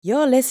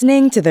You're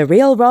listening to The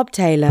Real Rob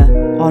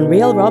Taylor on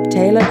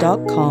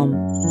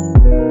realrobtaylor.com.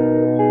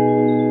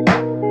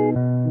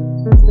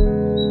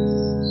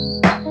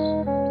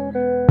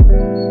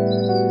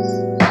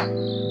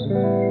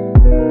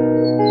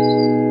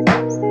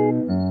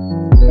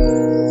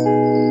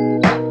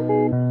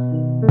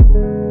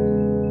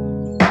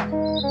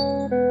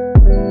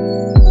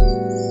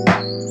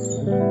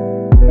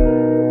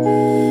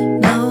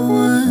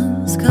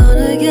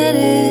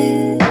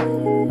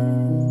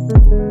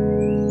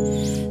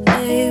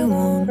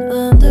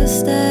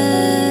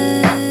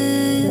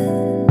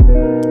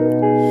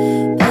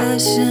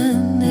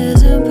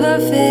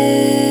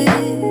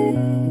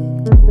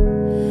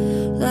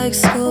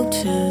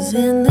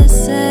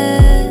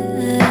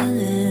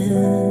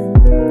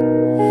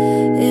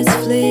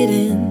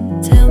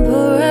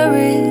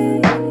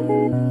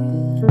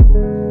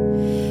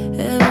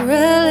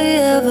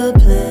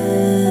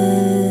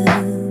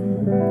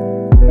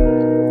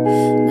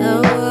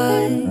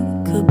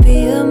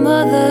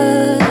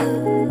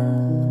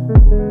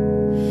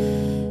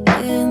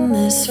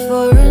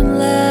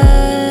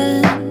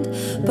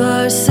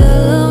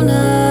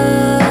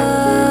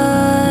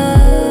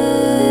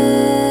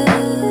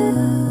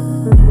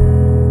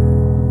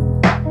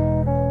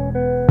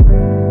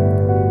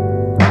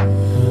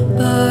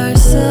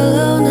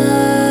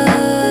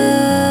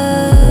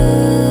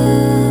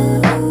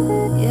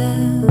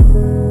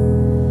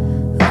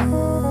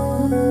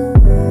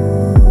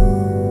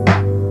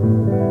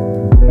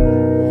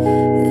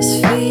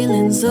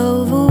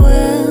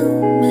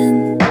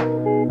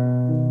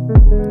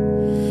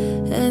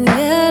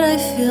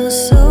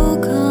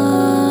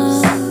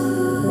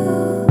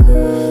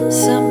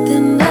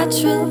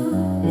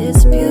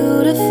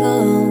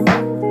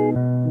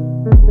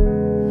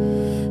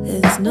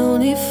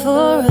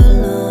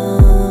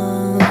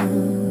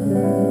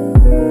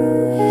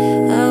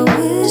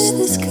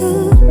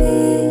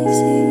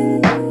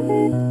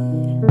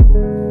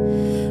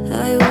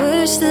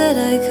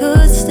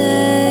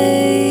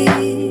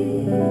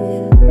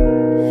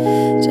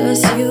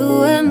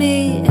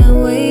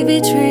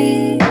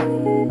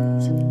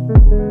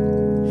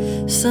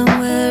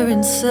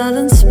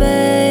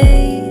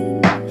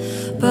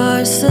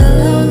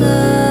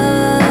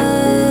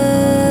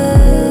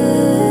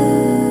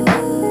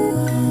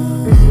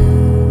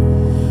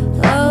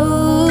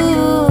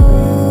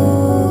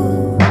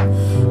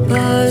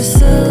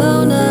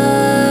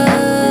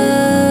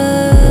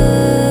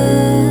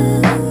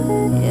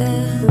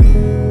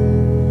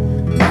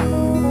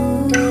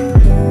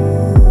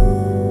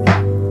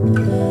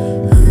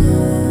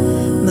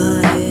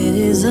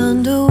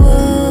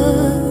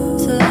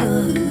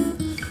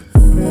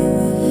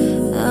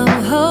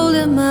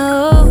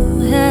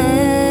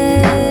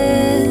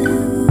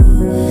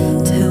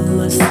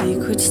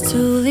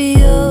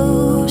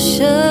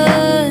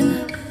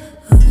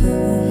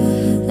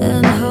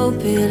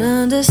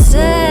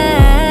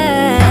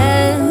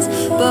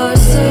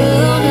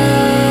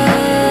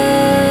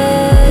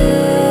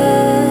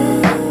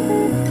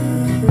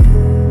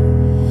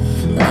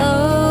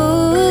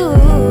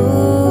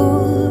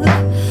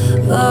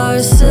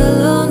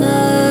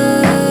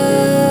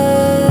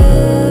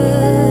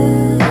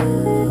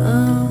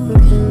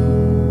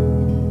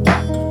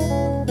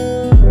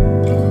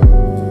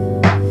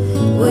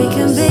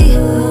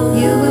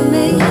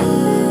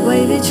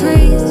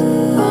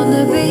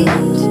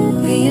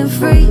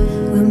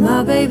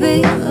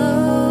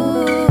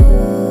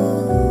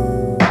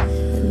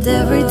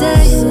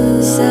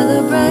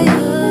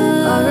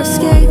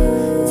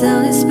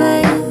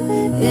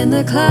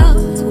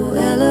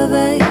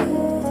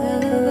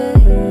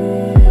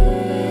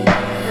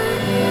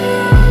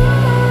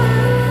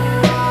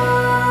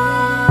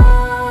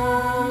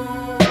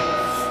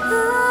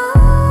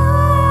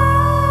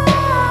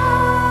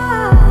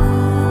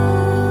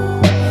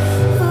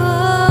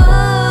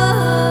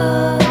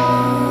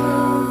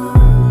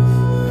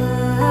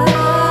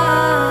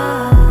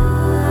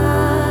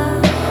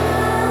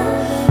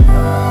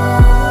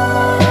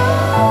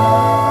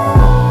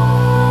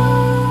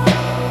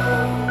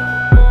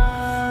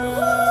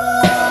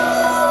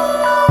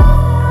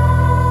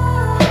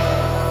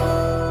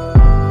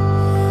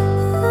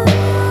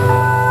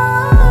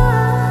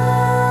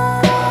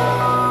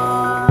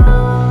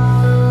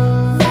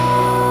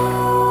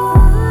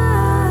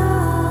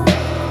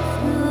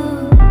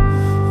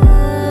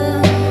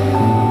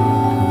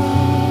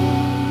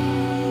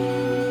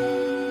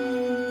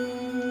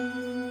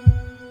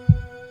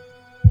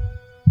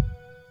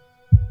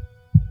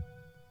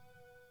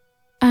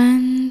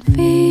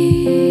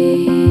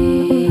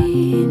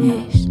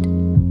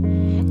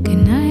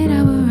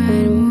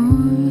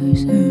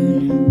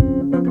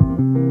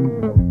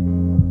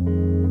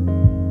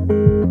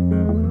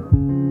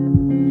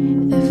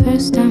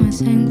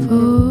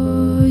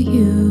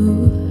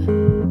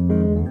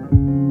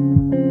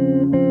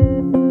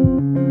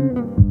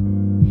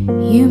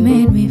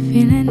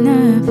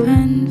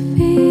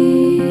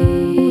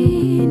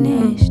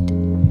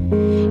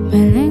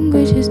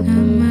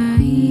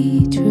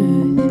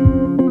 Truth.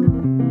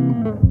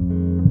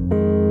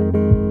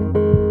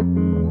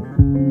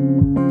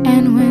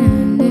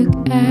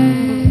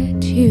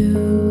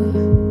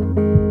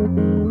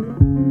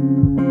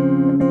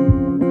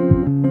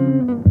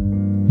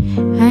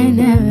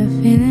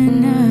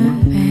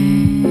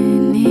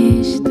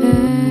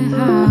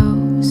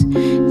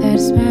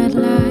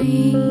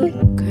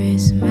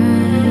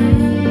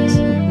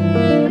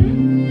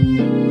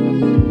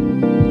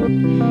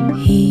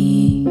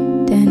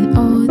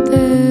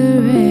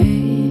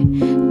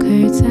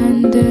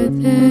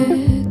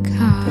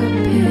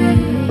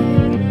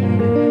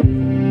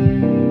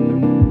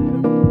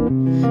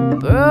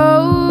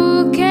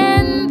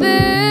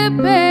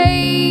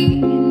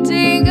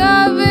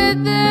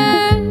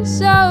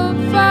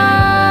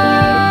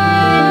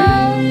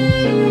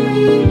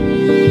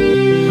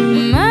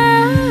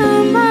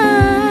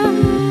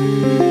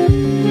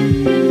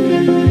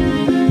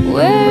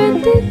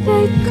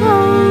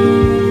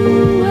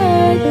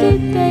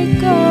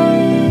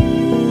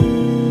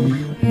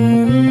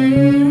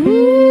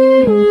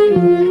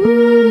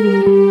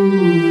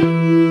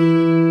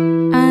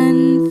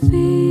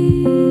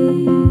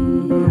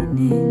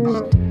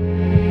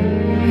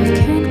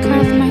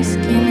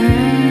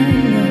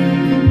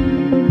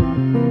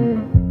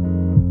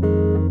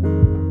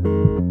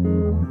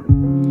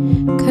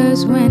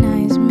 Cause when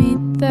eyes meet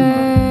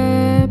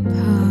the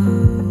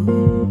palm,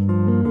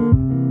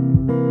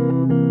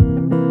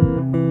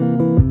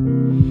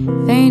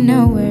 they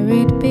know where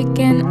it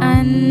began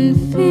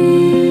unfinished.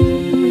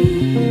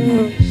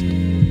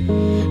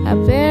 I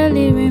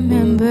barely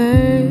remember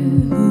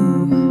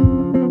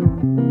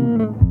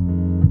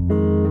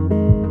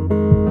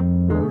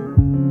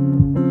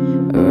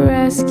who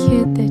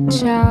rescued the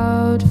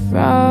child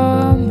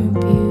from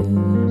abuse.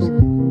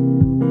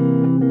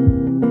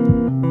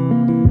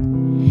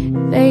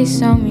 They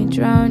saw me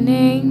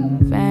drowning,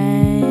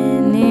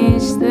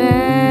 vanished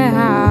the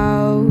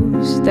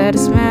house that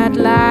smelled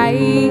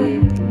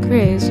like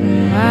Christmas.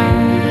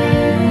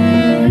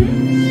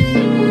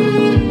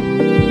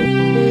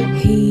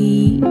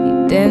 He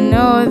didn't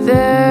know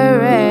the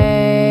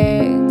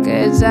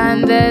records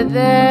under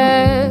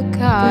the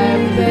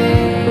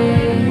carpet.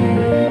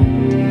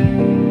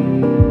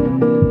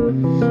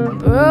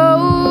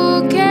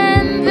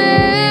 Broken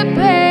the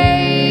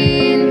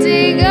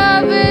painting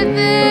over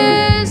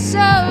the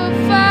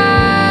sofa.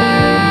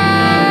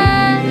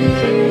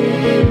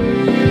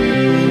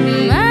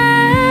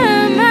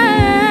 Mama,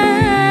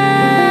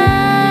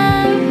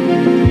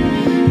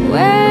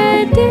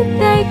 where did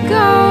they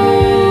go?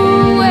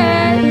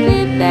 Where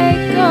did they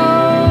go?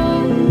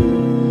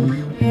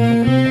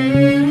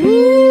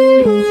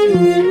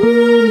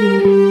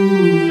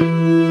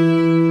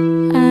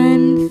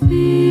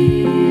 Unfinished.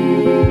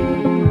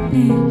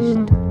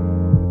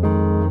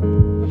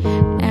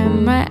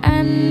 Am I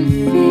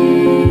unfinished?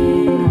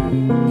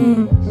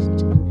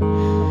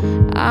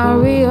 Are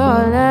we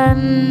all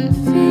unfinished?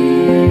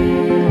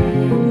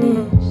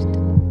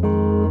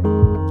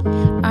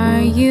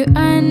 Are you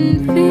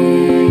unfinished?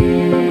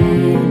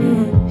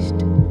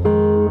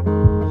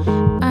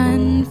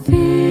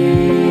 Unfinished.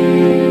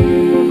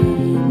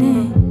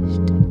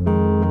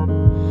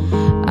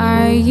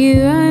 Are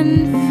you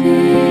unfinished?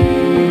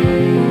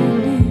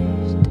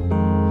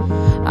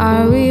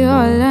 Are we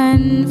all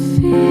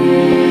unfinished?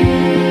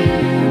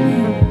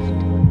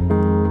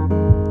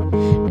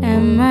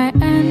 Am I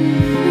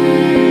unfinished?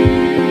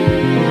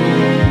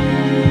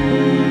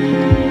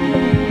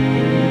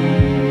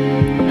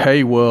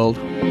 Hey world,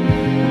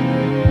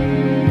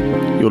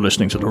 you're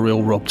listening to The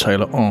Real Rob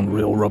Taylor on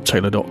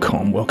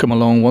realrobtaylor.com. Welcome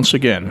along once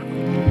again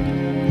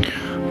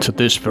to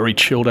this very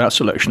chilled out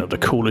selection of the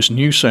coolest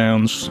new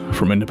sounds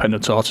from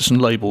independent artists and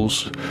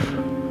labels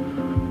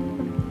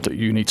that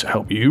you need to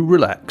help you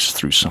relax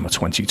through summer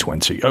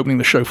 2020. Opening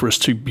the show for us,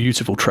 two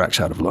beautiful tracks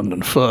out of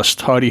London.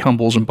 First, Heidi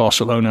Humbles in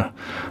Barcelona,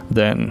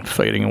 then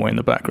fading away in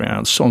the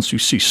background, Sans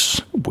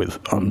Soucis with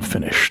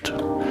Unfinished.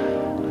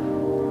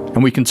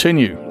 And we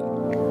continue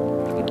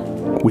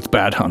with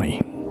Bad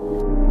Honey.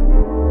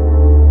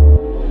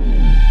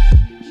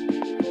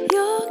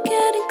 You're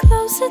getting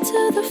closer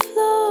to the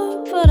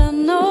floor, but I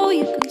know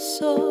you can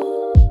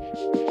soar.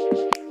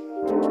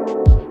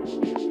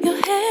 Your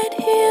head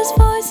hears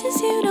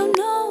voices you don't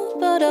know,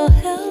 but I'll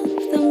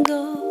help them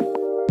go.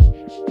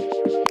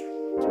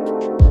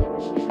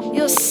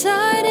 Your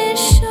side is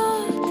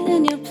short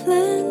and your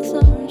plans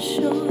are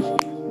unsure.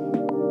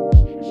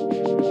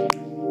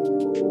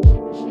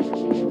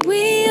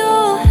 We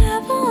all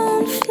have our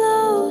own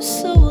flow,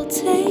 so we'll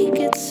take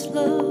it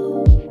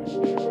slow.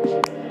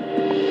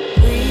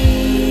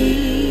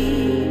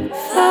 We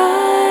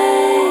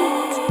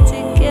fight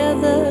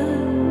together.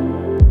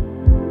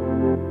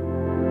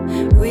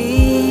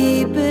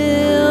 We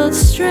build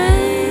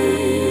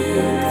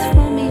strength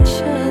from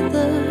each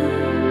other.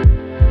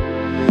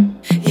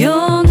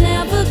 You'll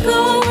never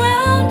go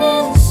round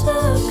in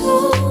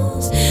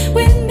circles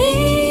with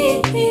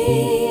me,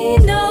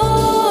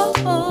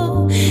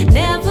 no.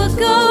 Never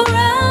go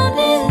round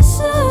in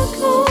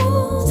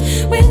circles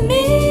with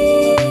me.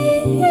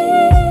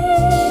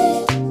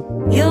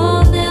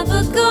 You'll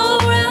never go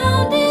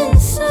round in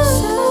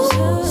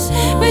circles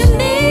with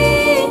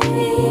me,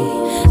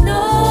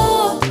 no.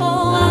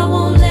 I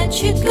won't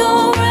let you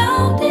go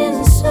round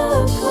in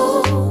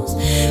circles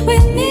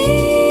with me.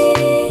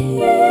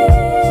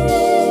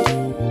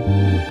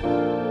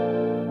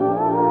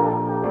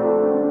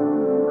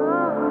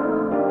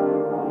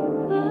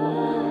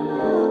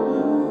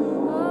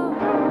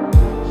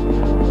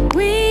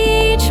 We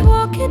each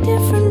walk a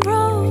different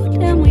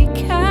road and we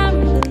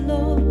carry the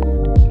load.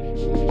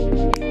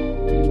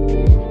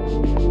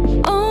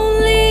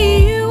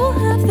 Only you will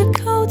have the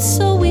code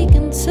so we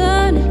can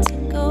turn it to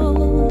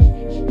gold.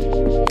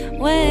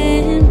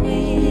 When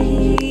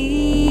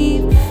we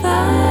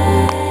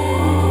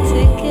fight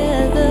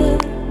together,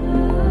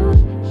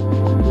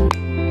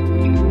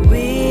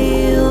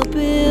 we'll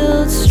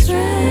build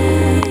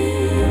strength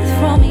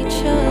from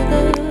each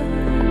other.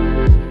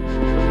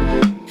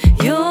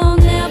 You'll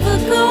never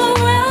go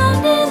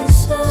round in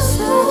circles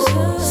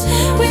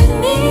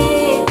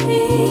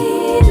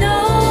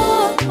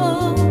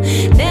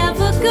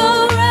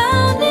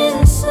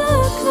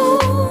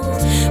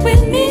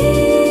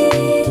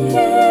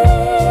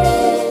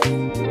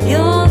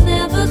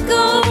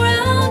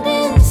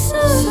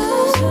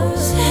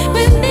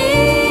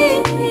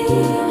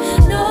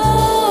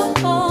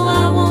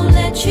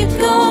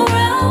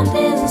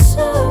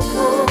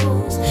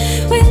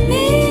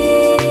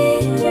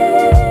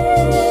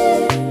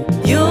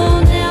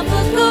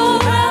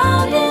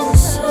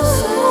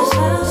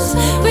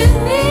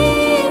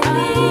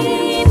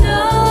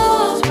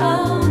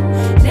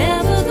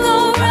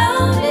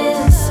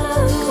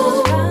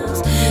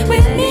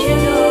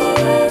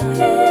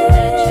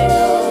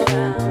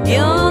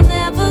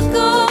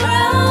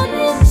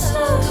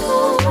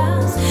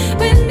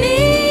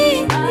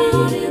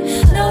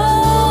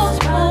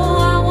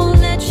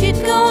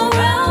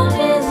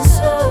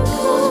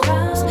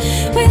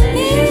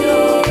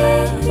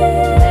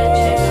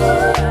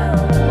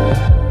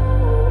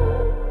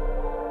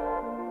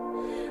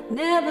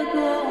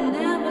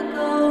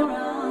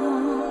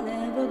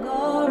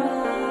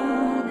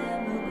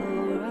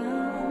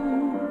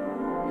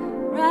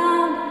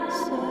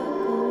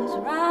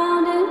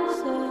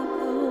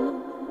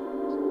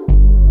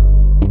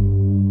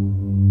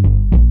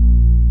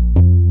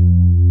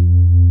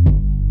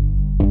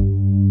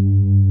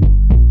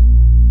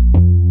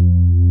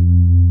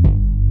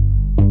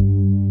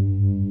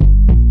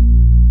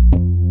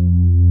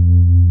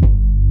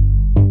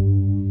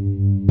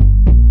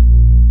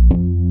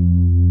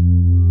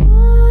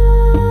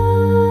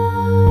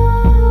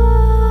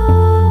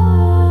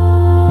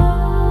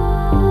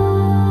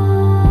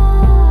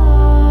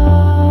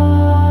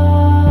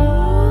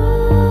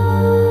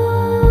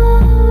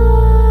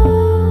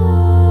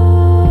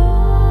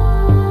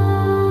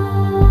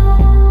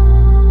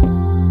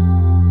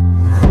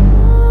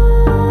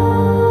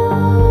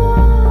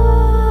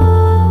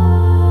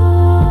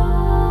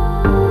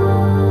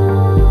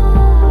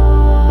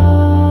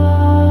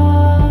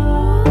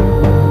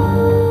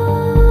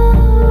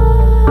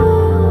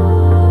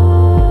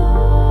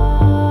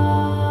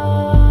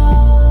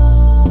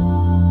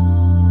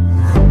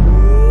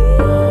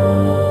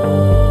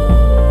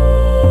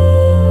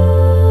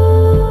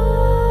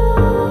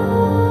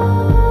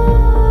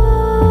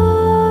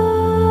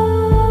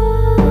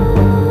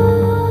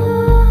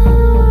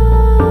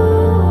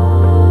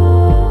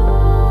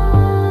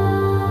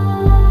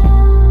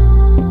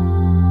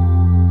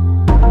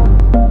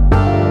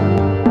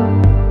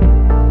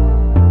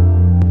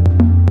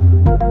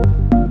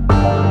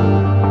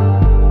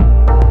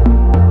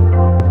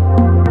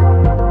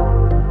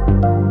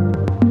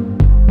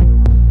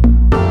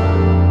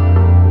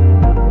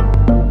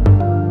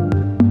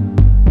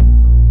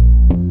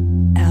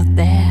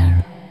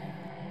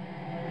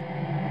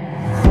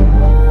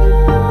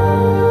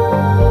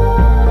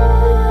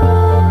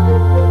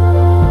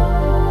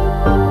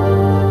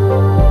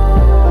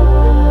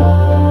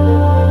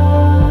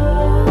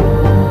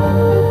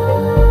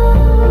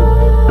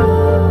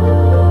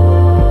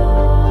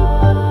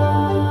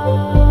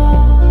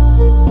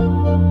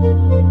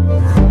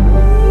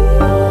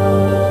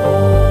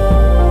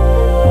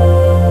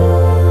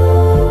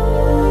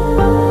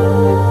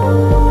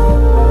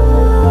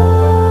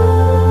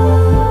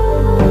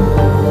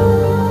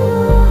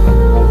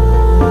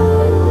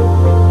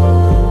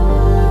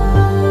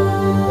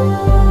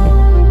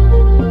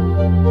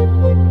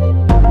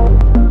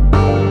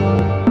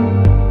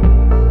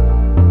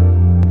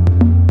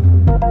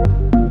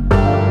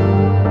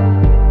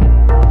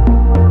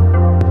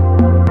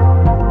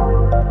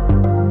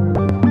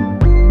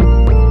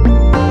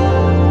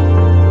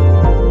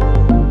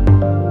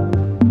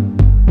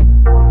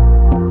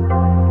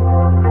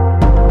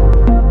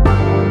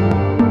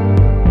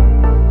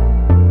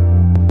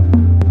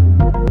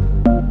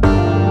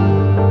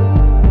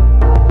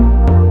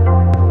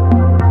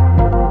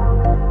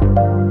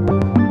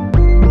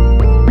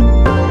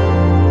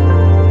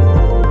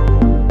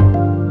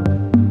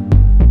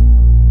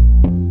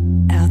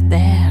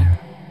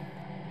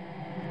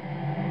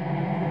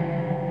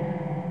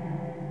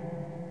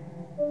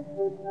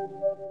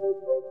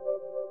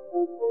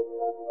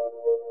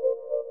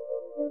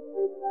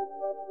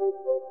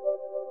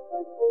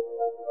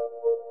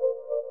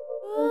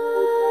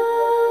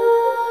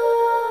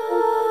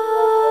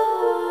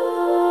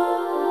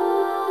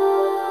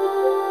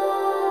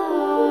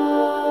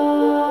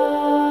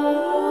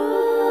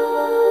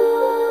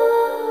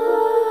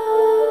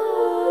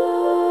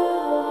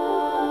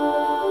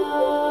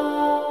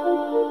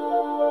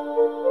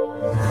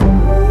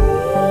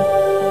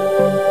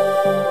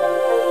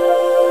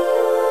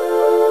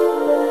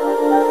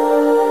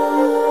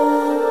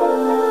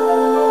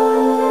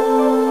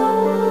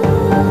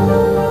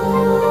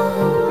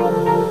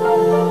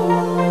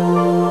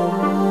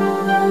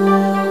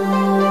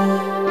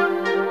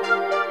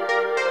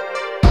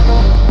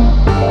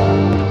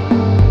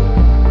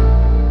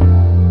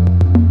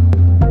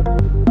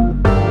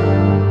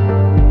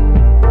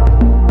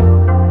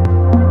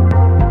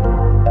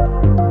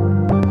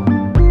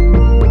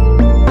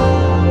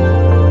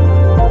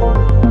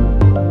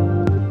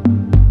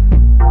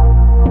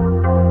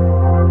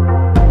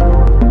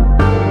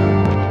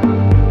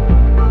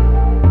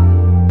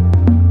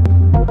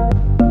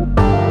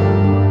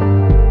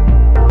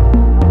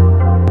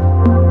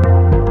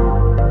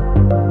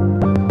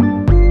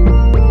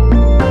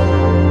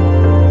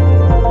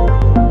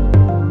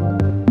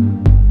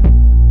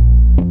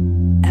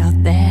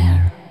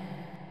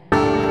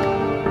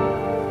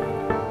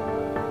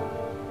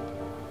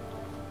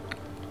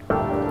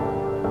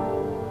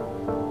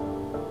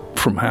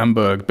From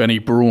Hamburg, Benny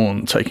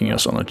Braun taking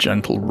us on a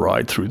gentle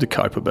ride through the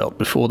Kuiper Belt.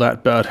 Before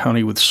that, Bad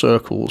Honey with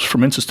Circles.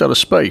 From Interstellar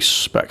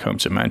Space, back home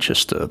to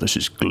Manchester, this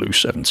is Glue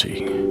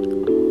 70.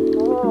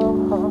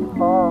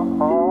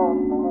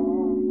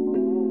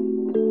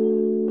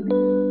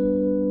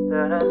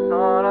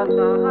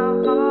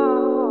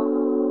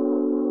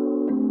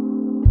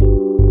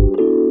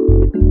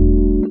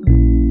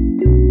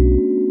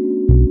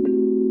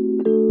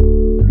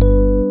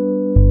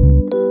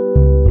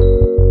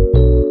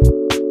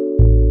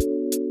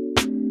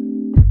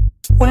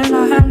 When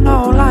I had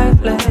no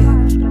life left,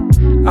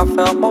 I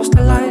felt most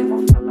alive.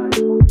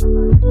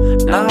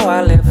 Now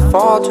I live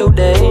for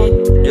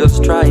today,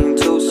 just trying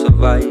to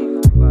survive.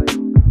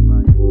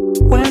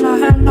 When I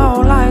had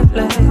no life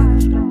left,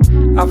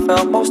 I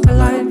felt most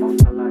alive.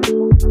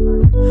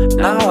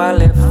 Now I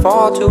live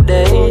for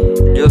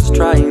today, just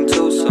trying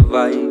to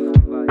survive.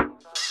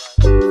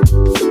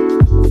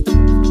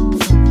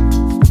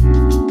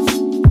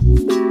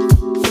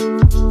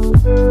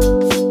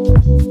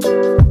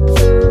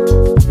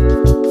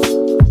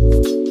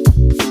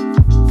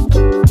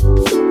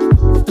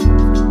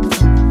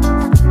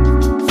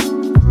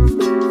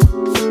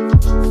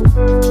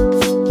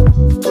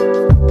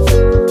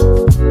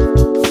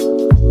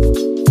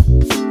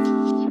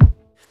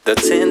 The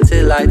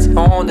tinted lights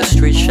on the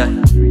street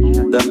shine,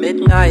 the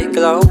midnight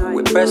glow,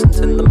 we're present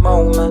in the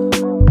moment,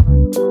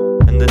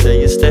 and the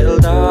day is still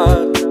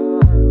dark.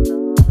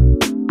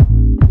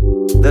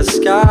 The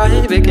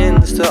sky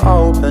begins to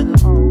open,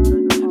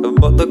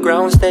 but the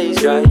ground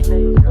stays dry,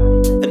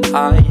 and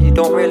I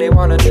don't really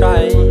wanna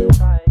try.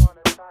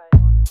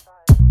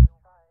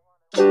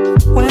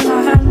 When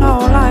I had no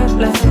life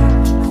left,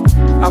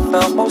 I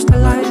felt most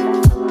alive.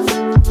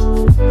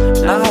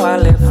 Now I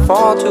live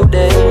for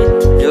today,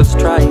 just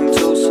trying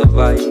to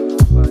survive.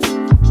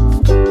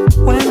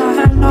 When I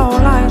had no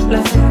life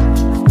left,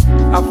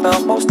 I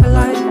felt most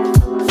alive.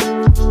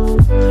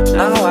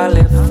 Now I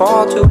live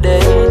for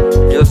today,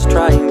 just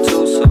trying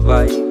to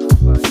survive.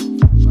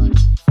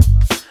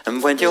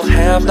 And when you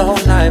have no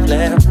life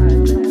left,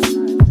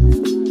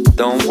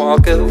 don't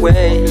walk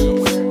away,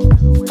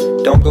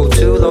 don't go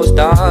to those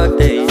dark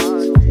days.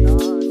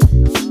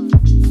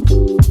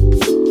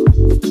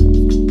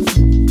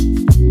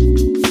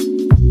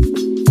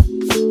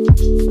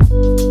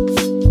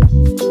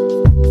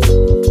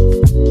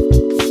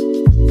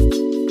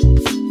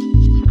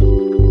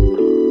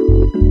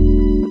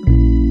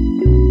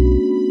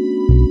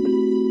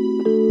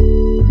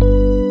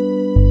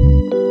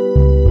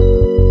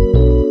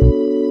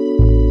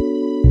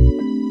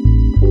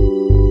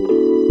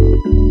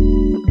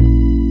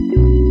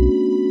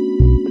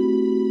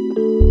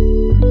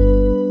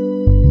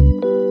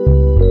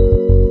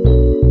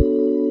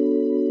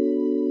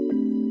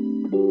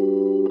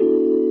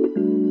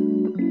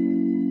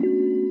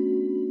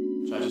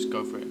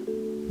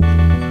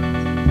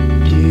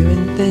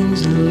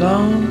 Things a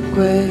long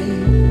way,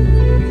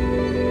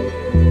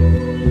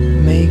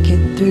 make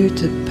it through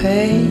to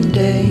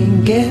payday,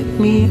 get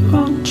me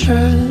on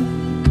track,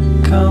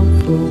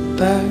 can't fall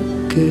back,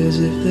 cause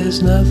if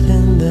there's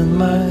nothing then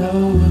my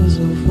hours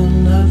are for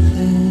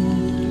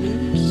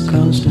nothing,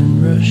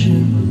 constant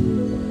rushing.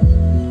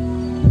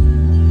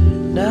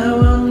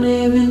 Now I'm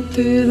living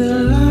through the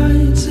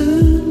lights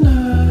of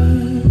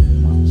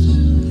nights,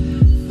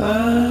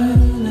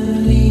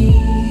 finally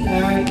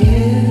I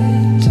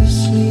get to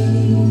sleep.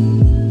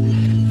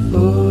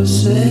 For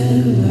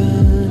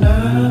 7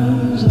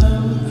 hours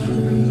I'm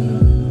free.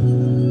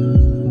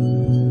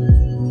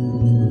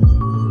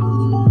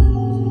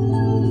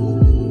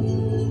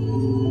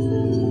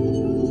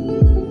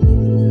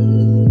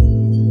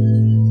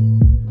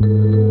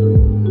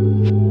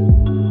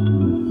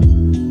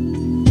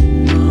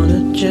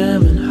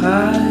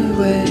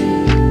 highway,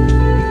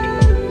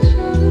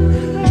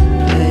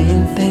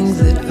 playing things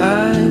that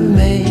I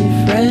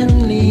made,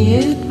 friendly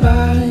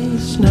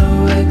advice,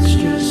 no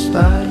extra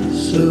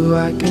spice, so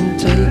I can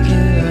take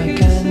it like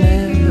I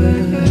never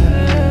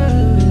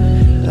have,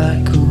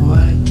 like a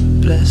white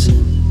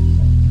blessing.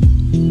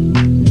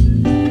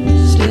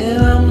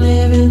 Still I'm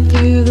living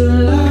through the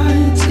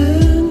light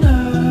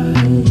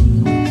tonight.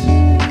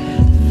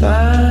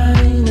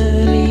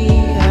 Finally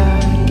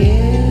I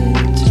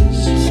get to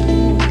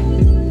sleep.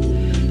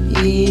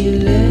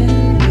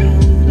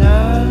 11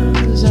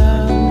 hours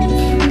I'm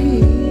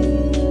free.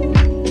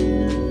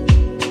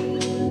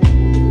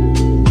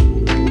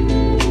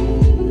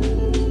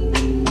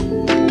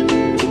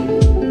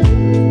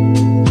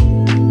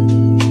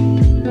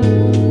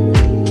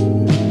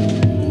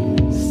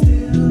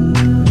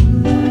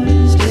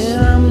 Still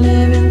I'm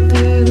living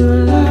through the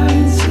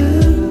light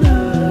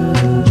tonight.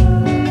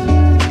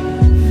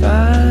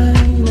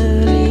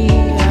 Finally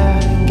I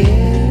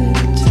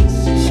get to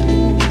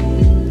sleep.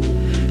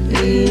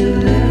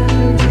 11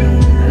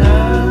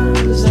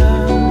 hours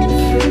I'm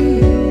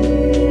free.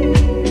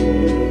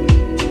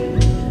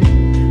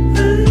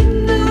 I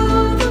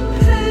know the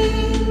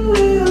pain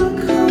will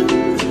come,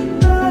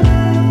 but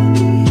I'll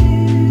be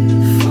here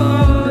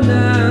for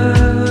now.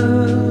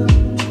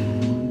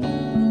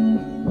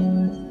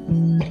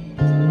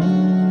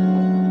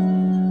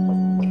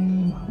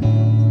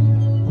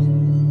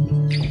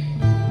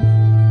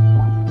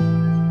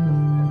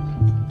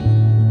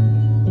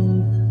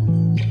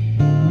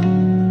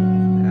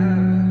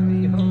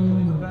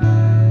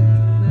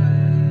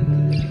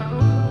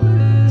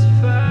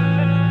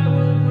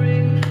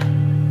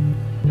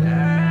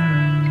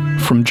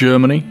 From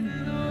Germany,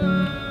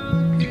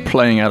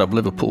 playing out of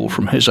Liverpool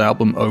from his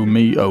album Oh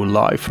Me, Oh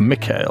Life,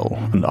 Mikhail,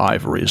 and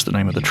Ivory is the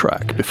name of the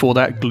track. Before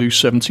that, Glue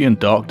 70 and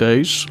Dark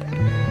Days.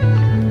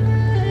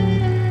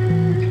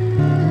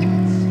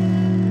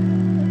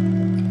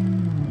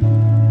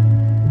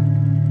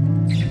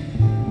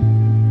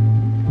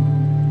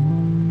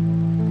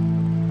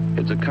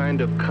 It's a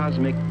kind of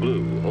cosmic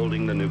glue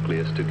holding the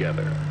nucleus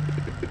together.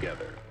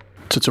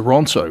 To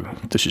Toronto,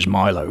 this is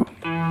Milo.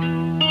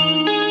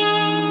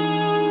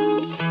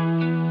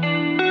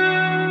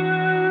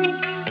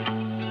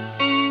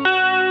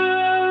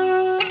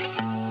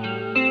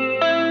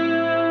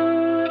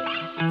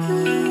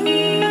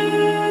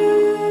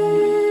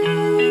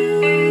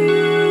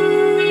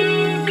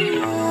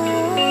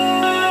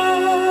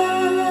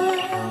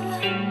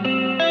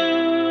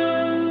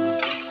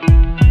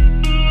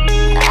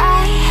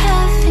 I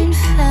haven't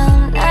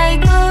felt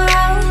like a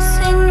rose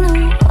in a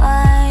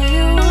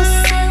while.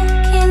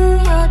 Silk in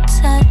your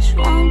touch,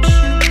 won't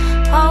you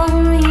hold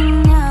me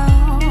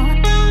now?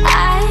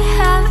 I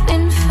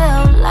haven't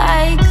felt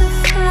like a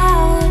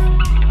flower,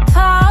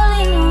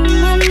 falling on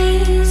my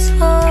knees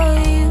for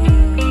you.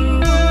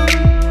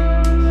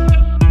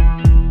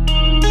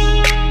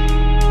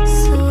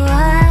 So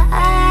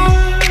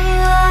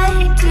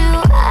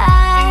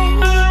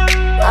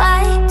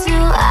why do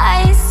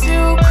I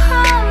still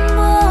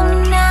crumble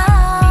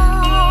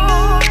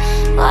now?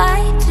 Why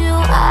do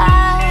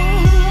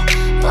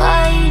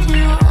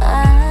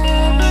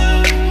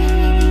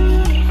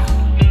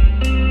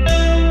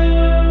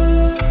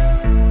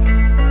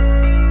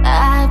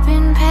I've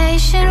been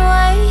patient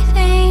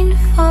waiting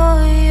for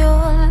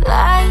your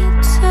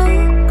light to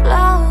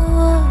glow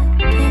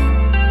again.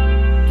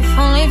 If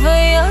only for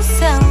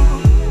yourself.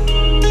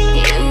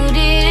 You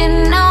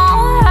didn't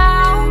know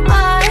how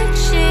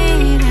much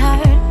it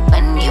hurt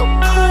when you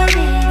put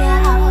it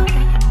out.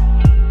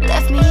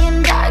 Left me in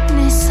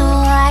darkness, so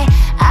I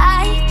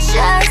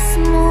just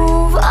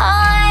move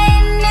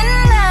on,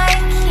 and I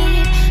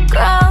keep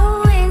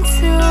growing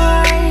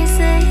towards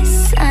the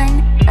sun,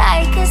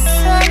 like a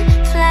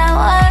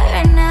sunflower,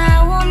 and I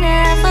will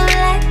never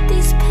let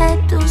these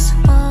petals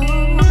fall.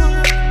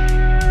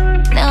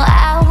 No,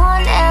 I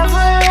won't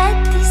ever let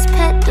these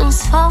petals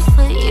fall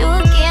for you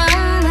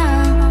again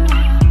now.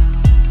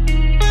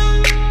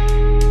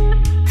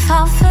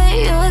 Fall for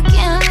you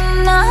again,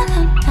 no,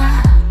 no, no.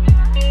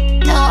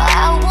 No,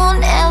 I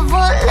won't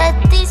ever let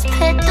these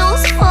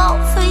petals fall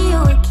for you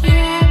again.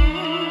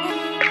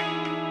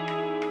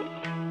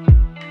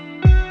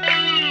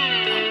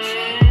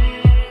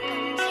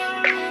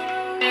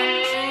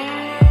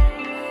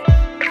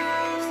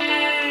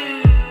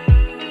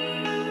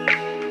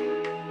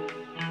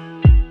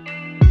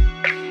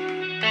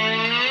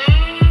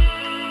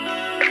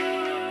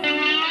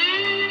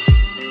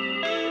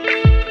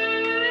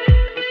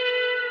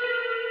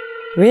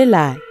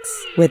 Relax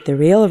with the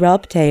real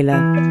Rob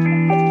Taylor.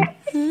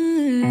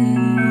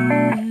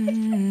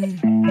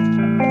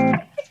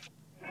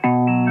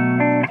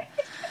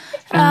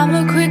 I'm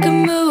a quick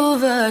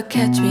mover,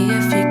 catch me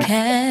if you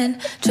can.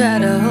 Try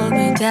to hold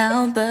me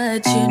down,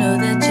 but you know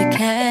that you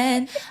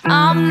can.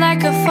 I'm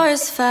like a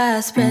forest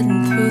fire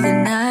spreading through the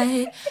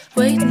night.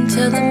 Wait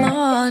until the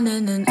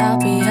morning and I'll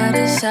be out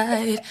of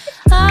sight.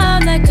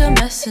 I'm like a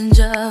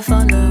messenger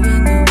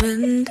following the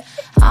wind.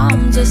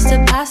 I'm just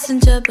a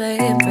passenger,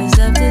 babe,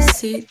 reserve the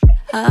seat.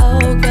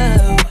 I'll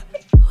go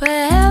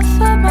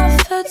wherever my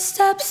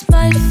footsteps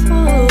might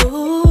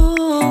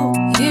fall.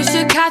 You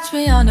should catch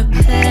me on a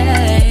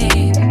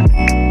plane.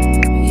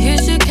 You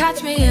should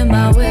catch me in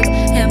my whip,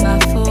 in my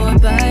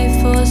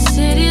 4x4.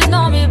 Cities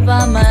know me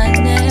by my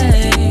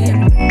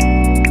name,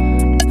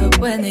 but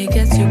when they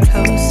get too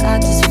close, I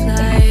just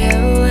fly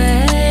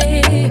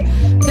away.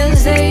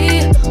 'Cause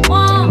they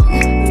want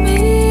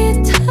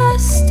me to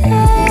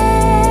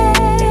stay,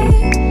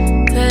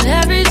 but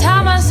every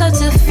time I start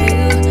to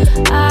feel,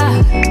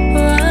 I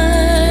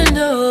run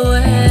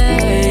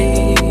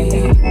away.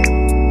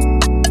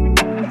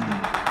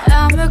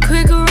 I'm a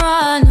quick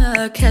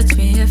runner, catch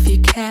me if you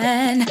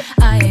can.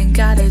 I ain't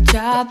got a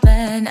job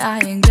and I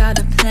ain't got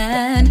a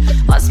plan.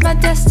 What's my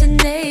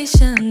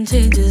destination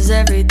changes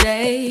every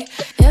day.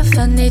 If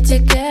I need to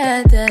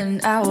get, then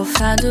I will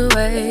find a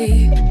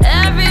way.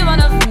 Everyone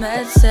I've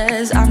met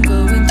says I'm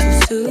going too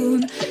soon.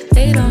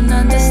 They don't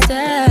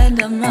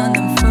understand, I'm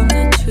running from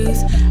the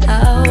truth.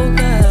 I'll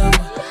go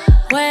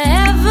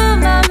wherever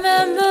my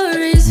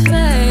memories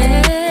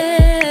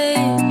fade.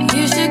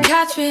 You should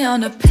catch me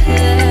on a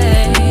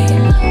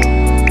plane.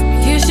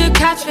 You should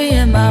catch me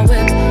in my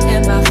whip,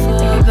 in my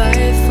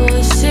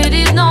 4x4.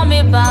 Cities know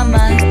me by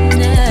my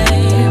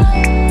name,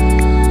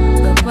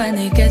 but when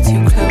they get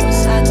too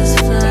close, I just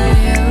fly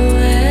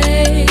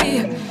away.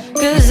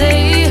 'Cause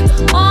they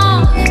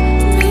want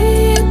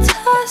me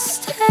to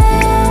stay,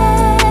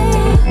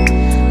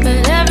 but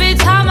every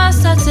time I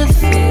start to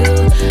feel,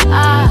 I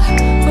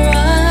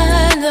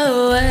run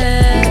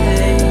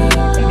away.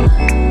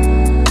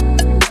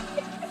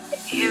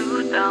 You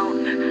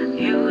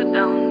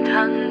don't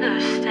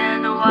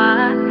understand why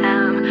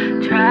I'm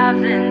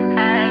traveling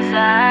as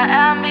I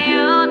am.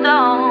 You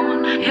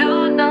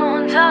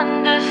don't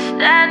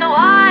understand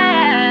why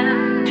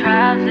I'm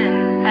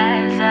traveling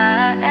as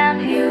I am.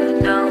 You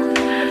don't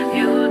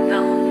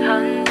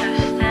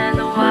understand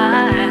why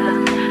I'm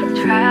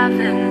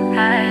traveling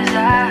as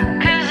I.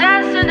 'Cause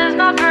as soon as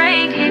my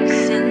brain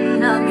kicks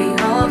in, I'll be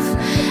off.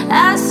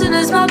 As soon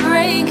as my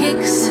brain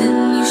kicks in,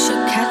 you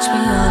should catch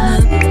me on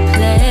a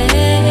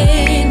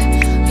plane.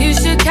 You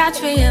should catch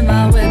me in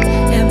my whip,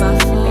 in my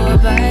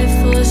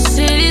 4x4.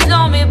 Cities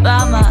know me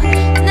by my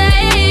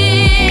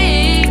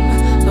name,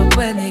 but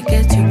when they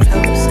get too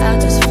close, I'll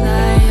just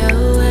fly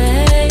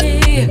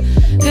away.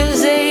 'Cause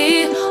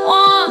they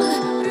want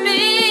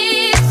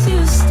me to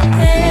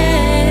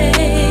stay,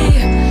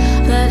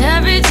 but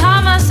every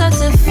time I start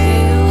to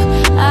feel,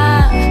 I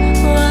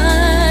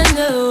run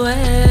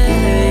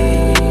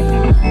away.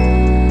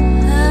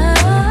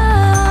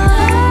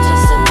 I'm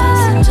just a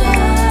passenger,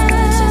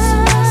 just a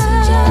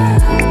passenger,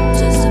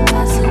 just a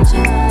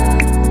passenger.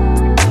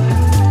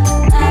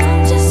 I'm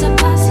just a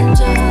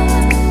passenger,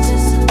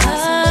 just a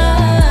passenger,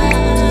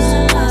 just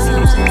a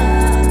passenger.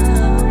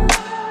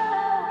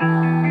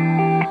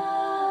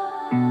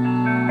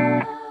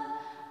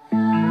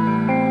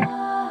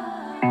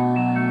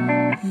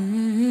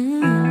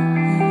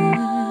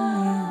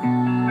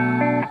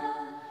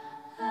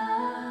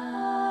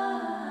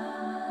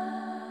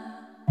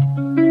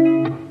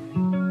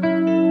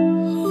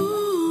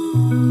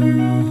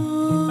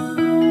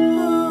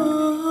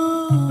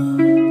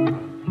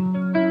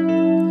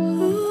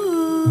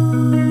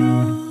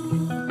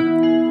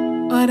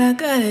 What I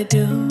gotta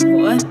do,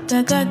 what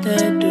I gotta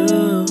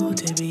do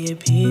to be at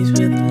peace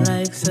with the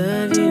likes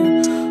of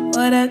you.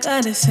 What I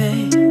gotta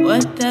say,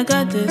 what I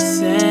gotta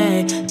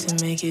say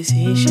to make you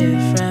see shit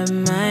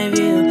from my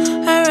view.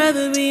 I'd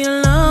rather be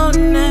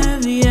alone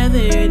every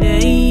other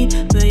day,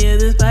 but you're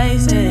the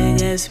spice that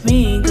gets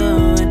me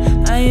going.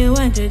 Are you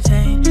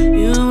entertained?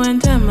 You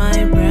enter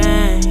my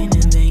brain,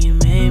 and then you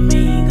made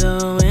me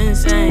go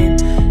insane.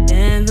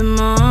 In the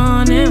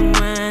morning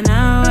when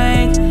I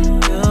wake,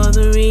 you're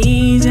the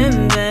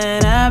reason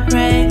that I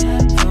pray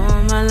for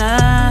my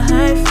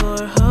life, for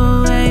a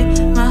whole way.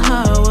 My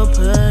heart will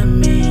put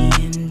me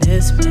in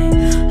dismay.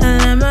 I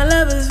let my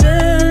lovers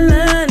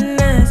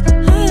villainous.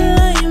 I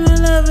like my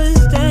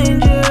lovers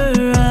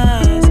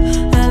dangerous.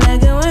 I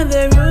like it when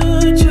they're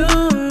rude to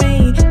me,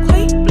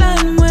 quite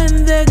blunt when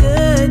they're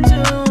good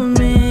to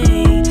me.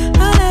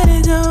 I let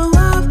it go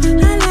off,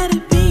 I let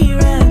it be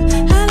rough,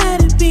 I let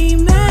it be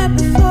mad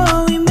before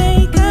we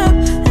make up.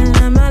 I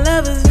let my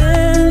lovers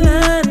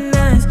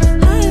villainous.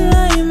 I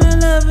like my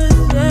lovers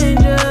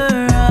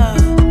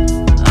dangerous.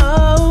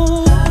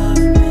 Oh, love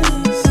me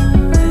so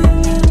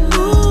wicked.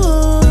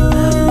 Ooh,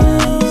 love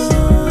me so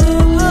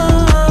wicked. Oh,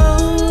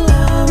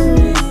 love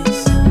me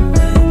so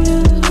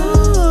wicked.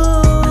 Ooh,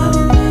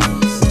 love me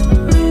so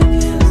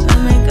wicked.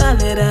 Some may call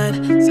it odd,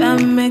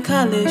 some may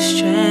call it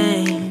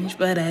strange,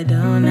 but I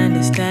don't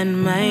understand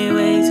my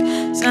ways.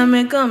 Some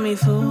may call me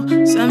fool,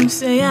 some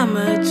say I'm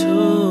a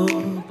tool,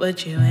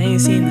 but you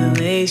ain't seen the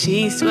way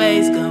she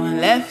sways, going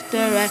left to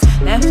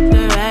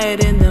right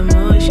in the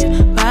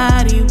motion.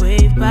 Body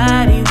wave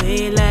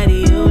like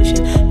the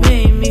ocean.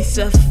 Made me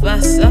suffer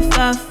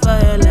for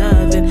your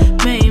loving.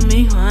 Made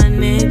me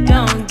want it,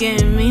 don't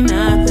give me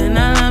nothing.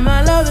 I like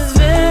my lovers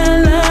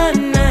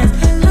villainous.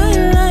 I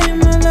like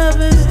my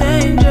lovers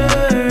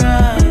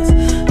dangerous.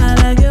 I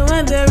like it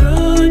when they're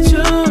rude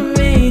to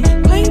me,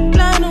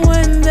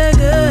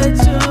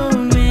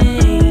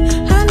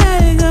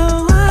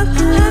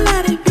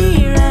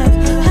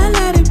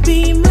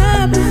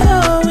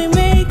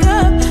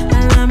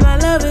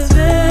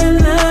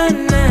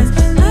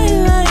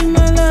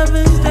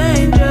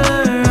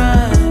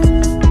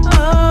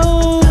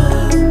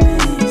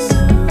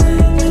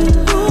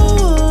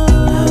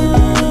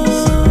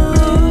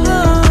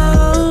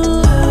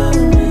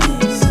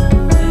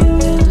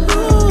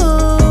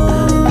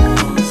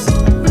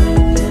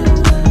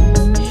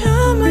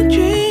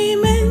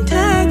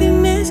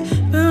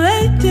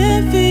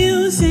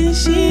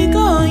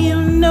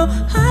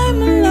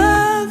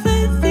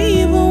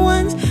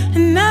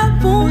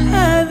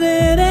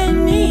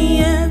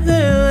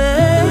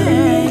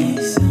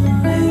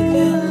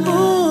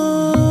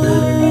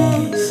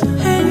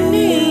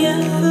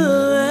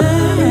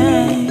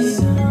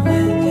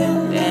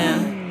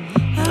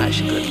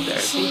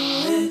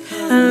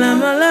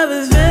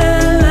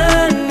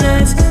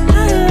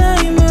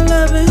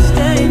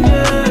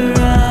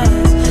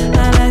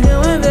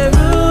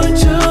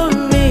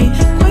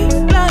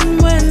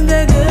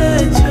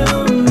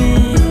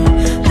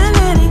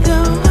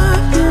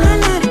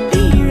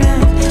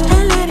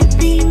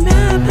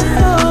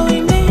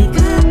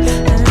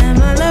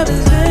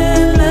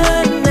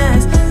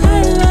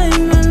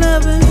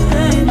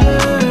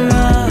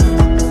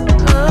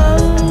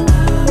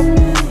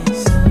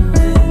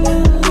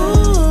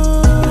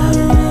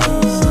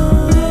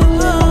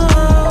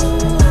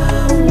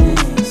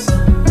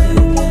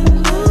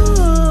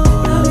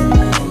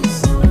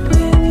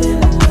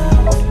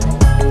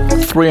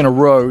 3 in a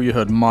row, you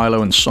heard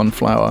Milo and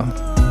Sunflower.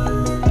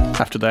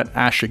 After that,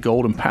 Asher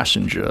Gold and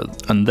Passenger.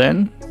 And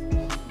then,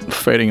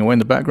 fading away in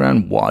the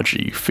background,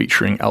 Waji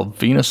featuring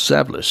Alvina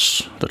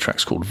Zavlis. The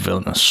track's called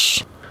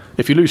Villainous.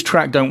 If you lose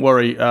track, don't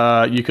worry.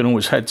 You can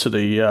always head to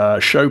the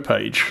show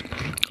page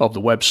of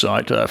the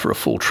website for a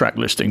full track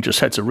listing. Just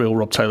head to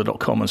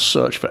realrobtaylor.com and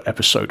search for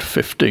episode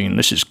 15.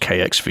 This is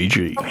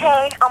KXVG.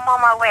 Okay, I'm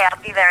on my way.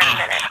 I'll be there in a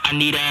minute. I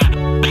need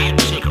a bad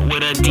chick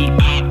with a deep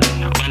pop.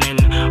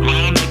 Running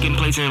around, making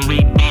plays in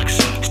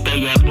Reeboks.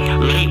 Stay up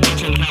late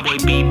watching Cowboy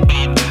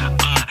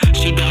Bebop.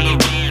 She down the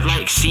ride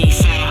like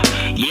seesaw.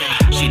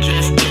 Yeah, she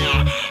dressed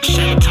down.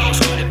 Shell toes,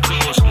 cut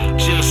clothes.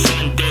 Chill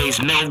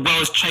Sundays,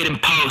 Melrose, trading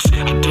posts.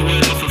 I do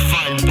it all for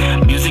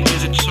fun. Music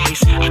is a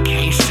choice. I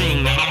can't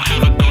sing, I don't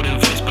have a golden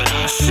voice, but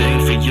I sing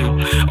for you.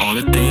 All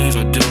the things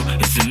I do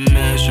is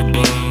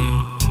immeasurable.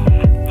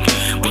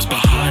 What's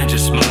behind your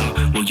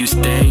smile? Will you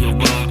stay a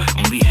while?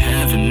 Only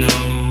heaven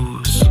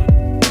knows.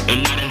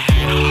 And I done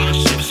had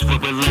hardships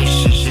with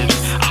relationships.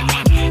 I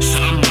want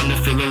someone to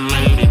feel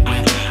elated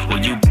with.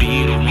 Will you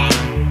be the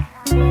one?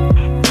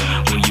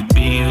 Will you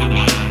be the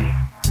one?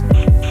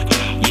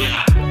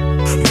 Yeah.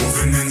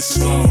 Moving in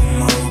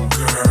slow-mo,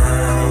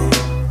 girl.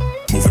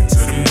 Moving to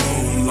the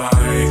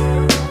moonlight.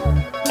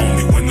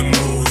 Only when the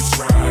mood's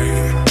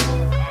right.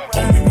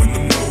 Only when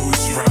the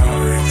mood's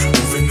right.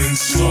 Moving in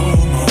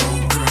slow-mo,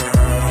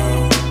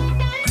 girl.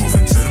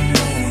 Moving to the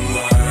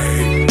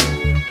moonlight.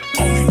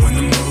 Only when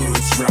the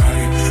mood's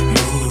right.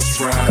 Mood's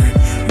right.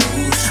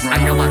 Mood's right. I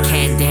know I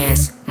can't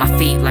dance. My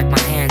feet like my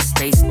hands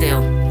stay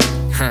still.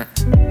 Huh.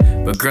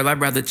 But girl, I'd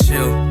rather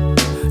chill.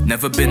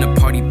 Never been a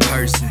party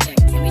person.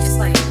 Can we just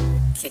like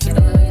kick it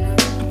a little, you know?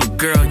 But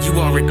girl, you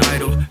are an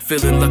idol.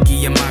 Feeling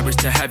lucky and Irish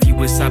to have you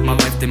inside my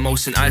life. The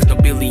motion eyes, no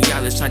Billie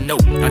Eilish. I know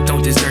I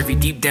don't deserve you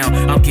deep down.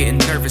 I'm getting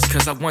nervous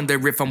cause I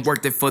wonder if I'm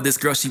worth it for this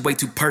girl. She way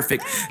too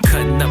perfect.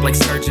 Cutting up like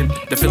surgeon.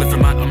 The feeling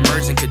from my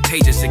emerging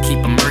contagious to keep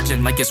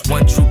emerging. Like it's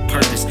one true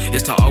purpose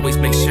is to always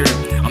make sure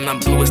I'm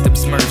not blue as the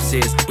Smurfs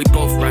is. We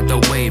both ride the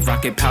wave,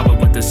 rocket power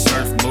with the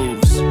surf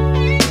moves.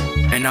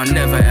 And I'll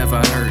never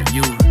ever hurt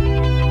you.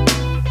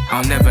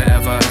 I'll never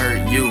ever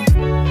hurt you.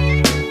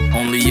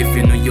 Only if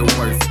you knew your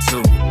worth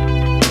too.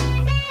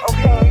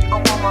 Okay,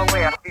 I'm on my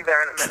way. I'll be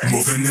there in a minute.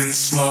 Moving in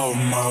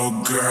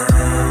slow-mo,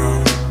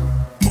 girl.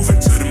 Moving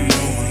to the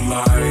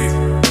moonlight.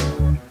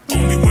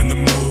 Only when the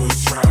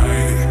mood's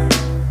right.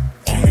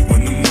 Only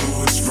when the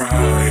mood's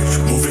right.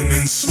 Moving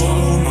in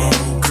slow-mo,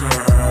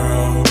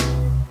 girl.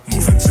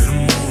 Moving to the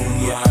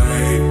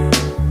moonlight.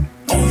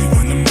 Only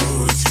when the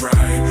mood's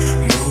right.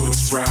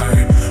 Mood's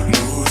right.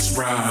 Mood's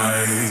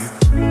right.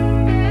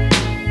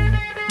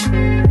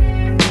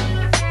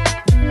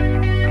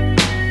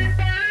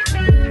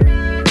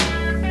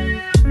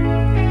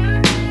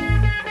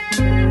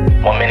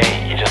 One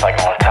minute you're just like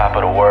on top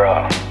of the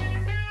world,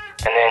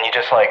 and then you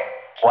just like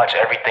watch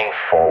everything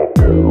fall.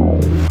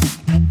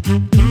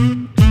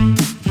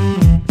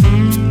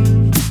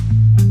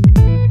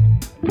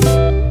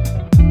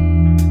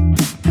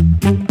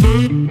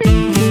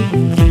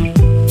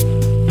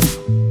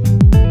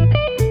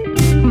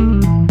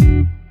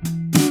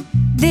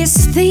 This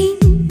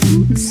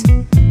thing's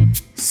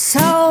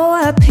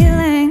so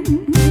appealing.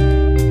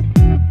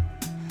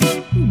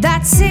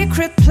 That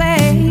secret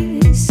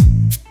place,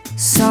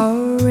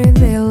 so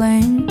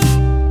revealing.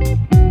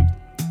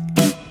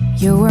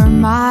 You were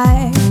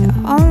my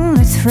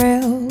only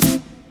thrill.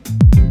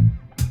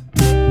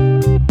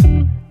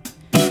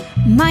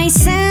 My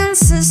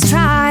senses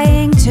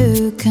trying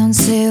to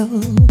conceal.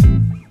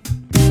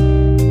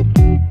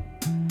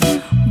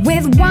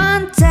 With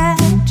one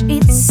touch,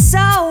 it's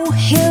so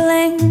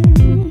healing.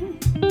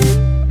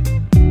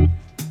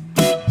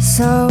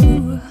 So,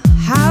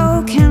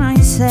 how can I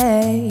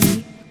say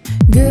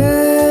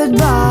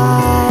goodbye?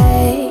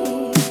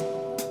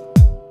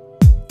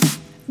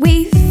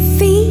 We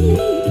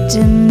feed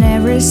in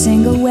every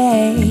single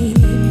way,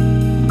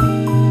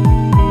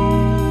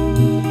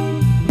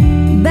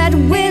 but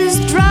we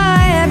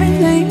destroy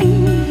everything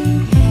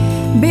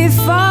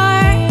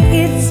before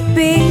it's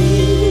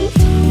beat.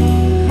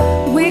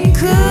 We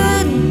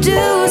could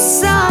do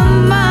so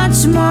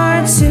much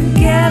more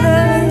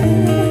together,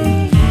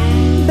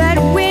 but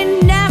we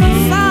never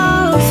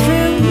fall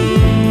through.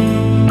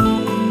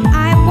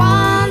 I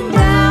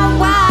wonder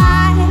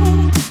why.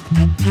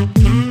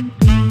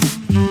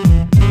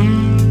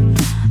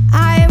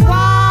 I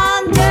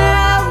wonder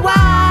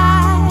why.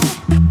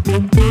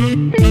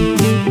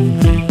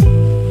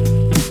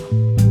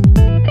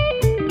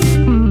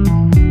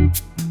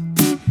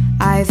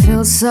 I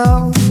feel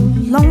so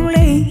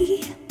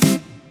lonely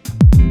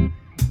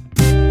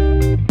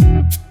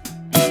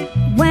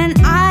when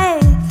I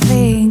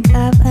think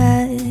of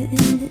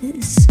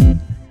us.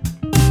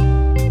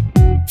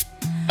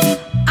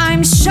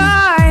 I'm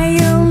sure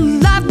you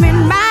love me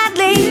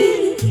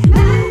madly,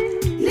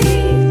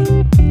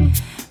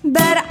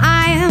 but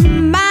I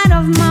am out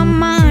of my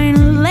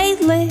mind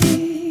lately.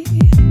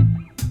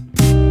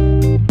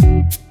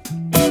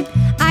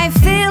 I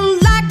feel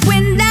like we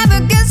never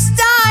get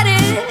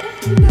started.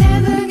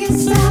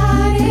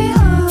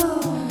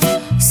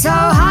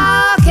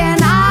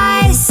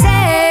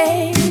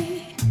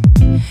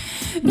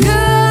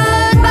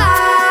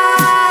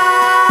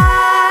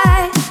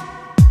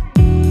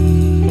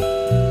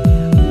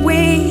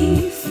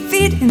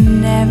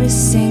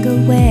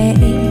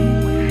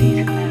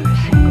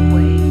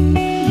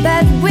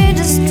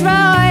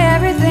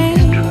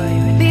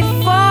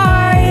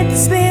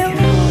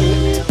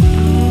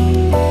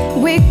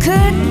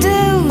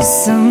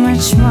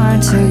 much more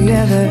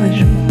together.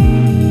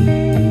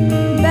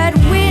 But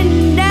we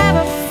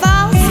never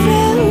fall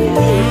through.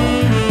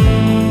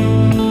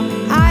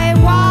 I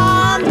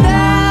wonder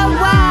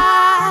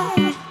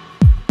why.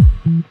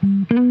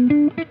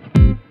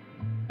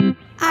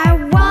 I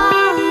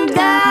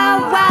wonder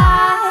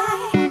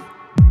why.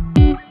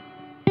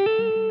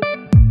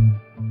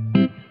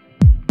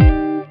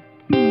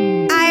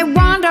 I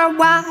wonder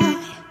why.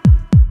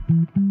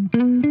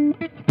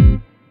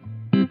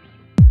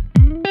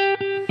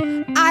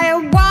 I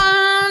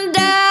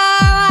wonder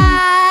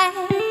why.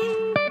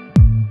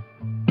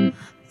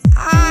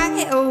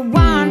 I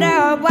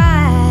wonder why.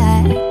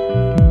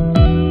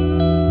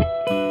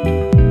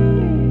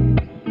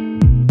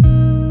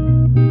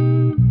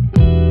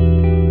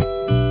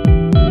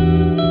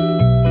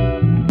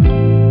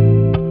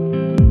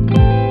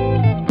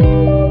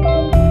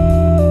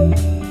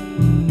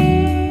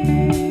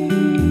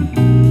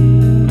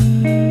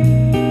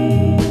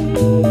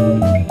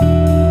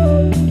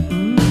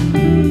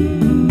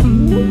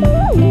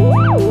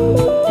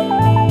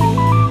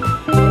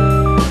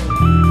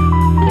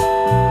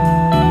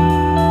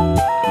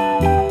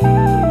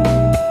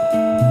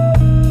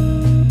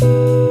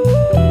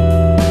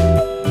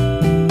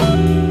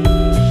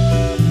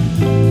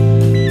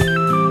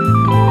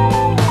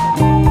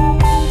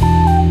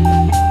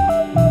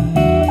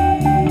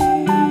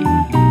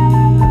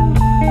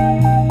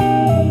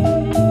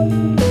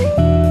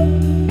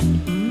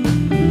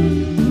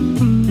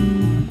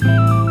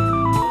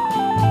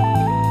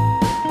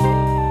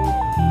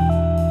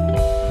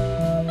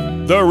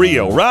 The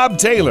Real Rob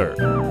Taylor.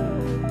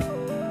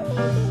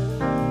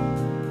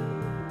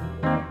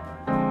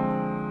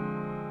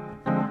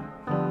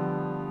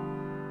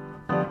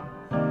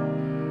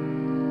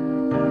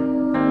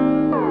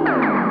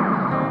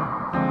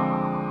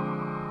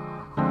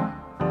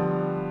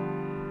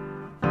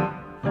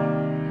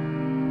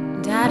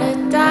 Da da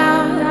da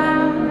da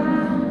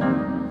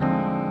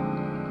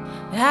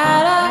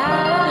da da.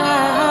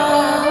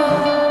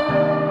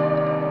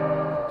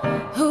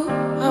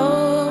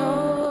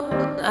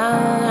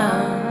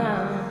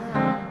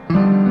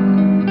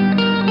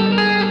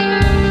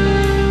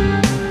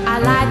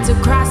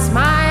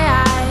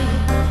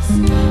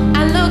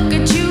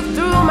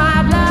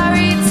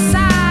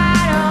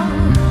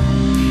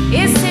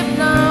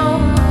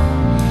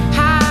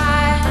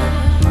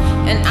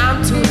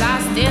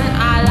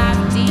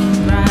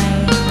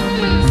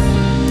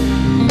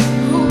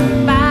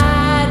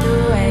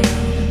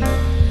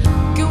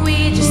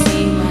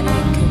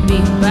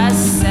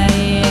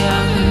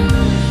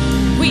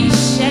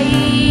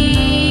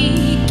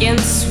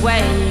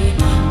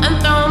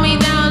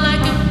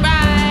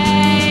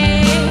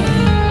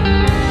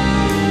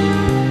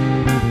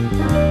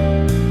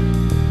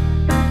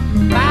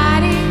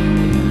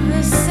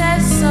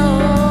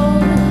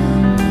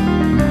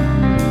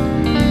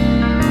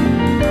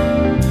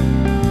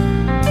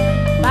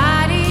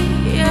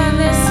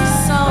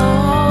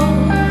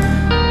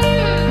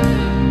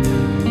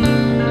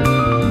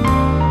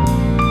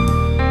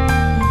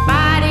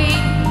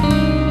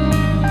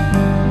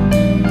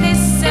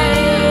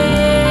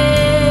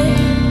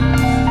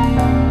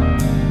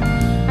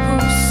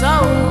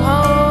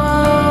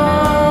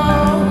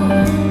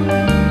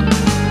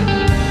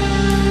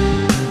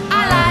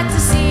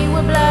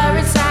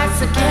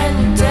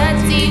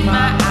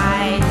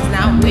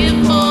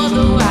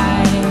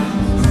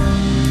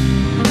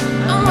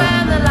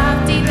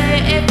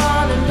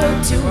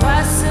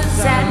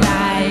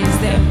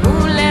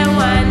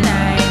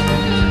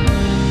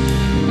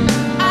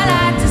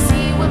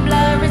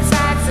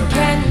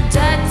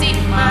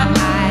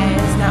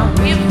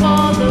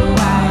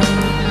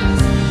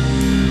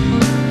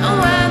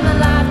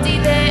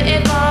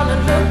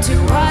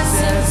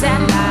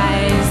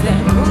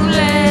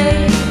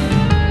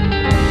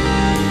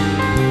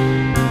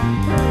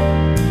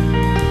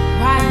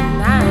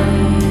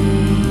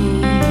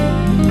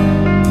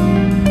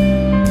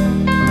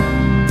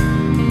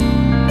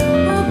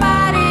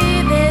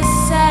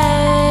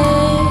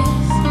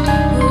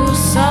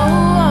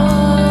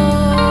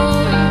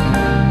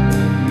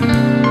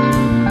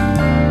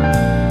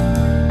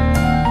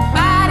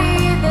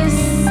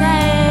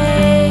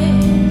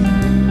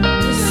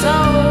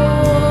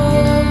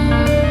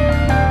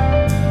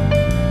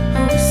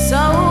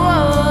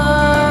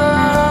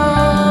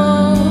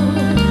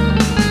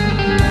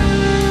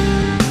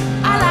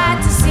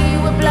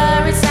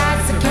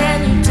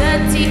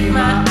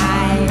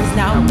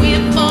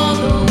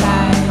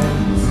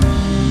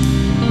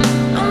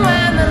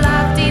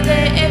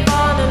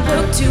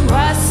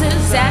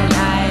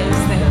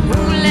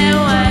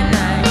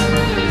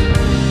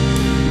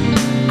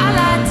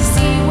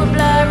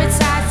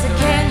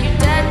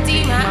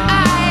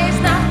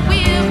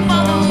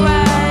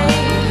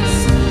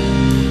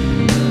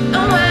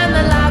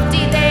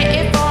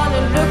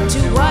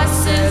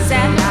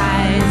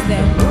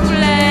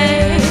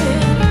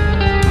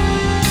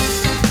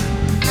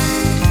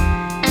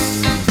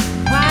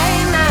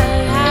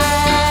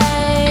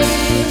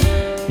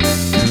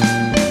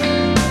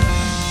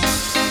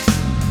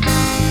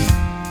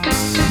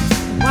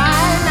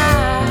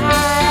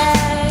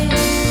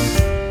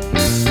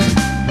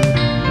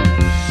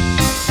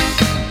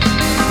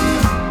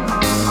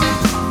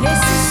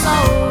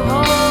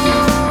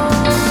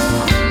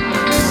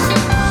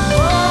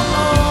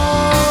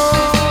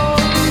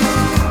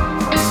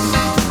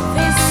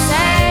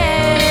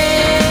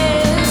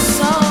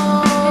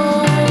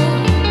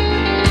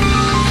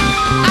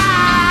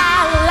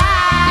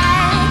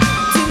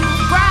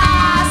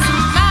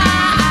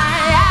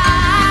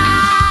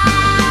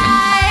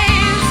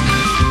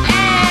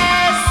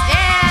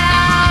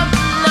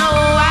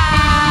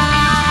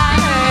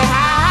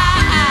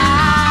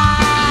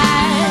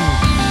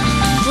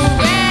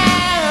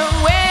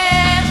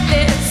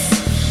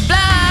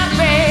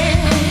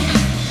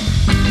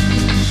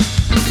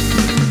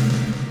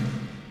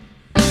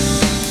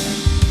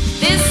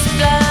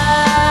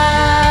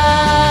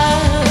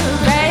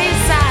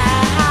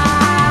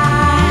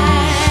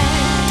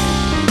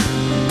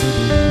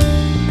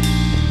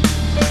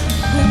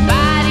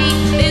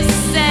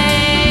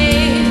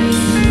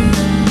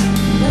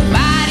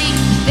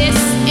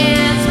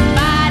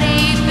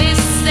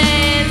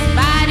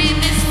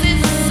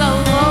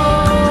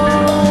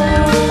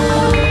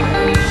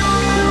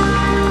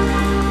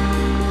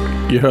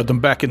 You heard them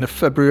back in the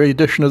February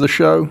edition of the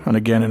show, and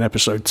again in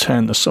episode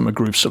 10, the Summer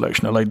Groove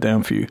selection I laid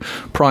down for you.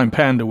 Prime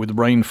Panda with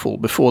Rainfall.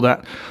 Before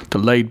that, the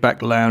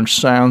laid-back lounge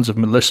sounds of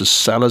Melissa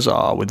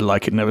Salazar with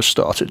Like It Never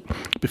Started.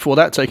 Before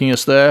that, taking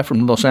us there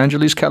from Los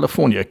Angeles,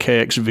 California,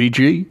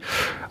 KXVG,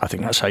 I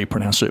think that's how you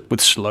pronounce it, with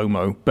Slow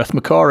Mo, Beth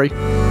Macari.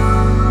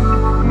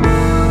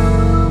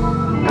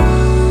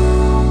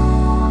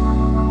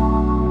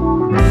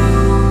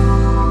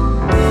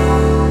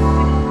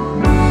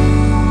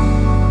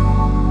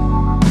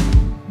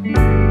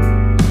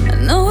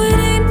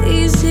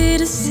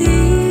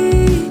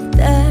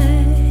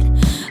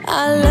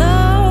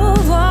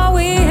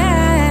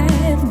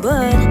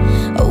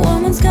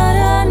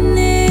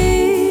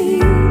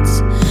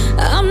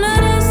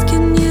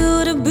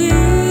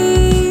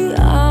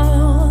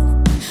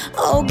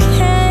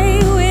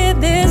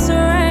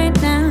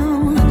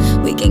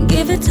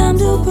 Time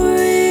to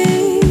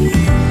breathe,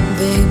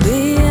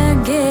 baby, I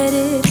get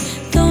it,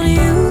 don't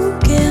you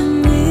get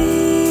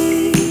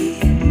me?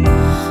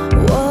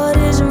 What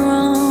is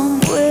wrong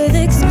with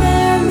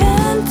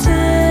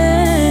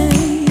experimenting?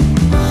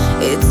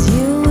 It's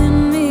you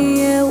and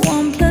me, yeah,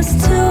 1 + 2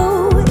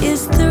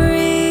 is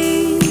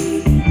 3.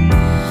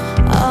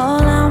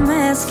 All I'm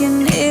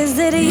asking is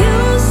that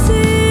you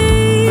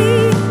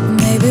see,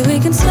 maybe we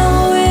can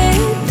slow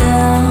it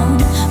down,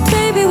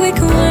 baby, we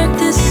can work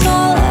this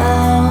all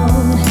out.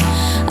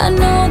 I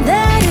know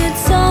that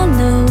it's all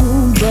new,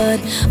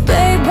 but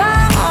babe,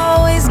 I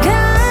always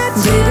got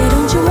you. Baby,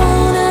 don't you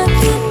wanna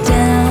get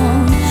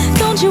down?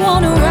 Don't you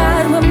wanna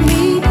ride with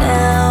me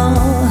now?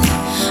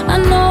 I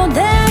know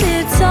that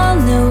it's all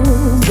new,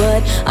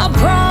 but I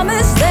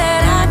promise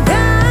that I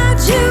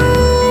got you.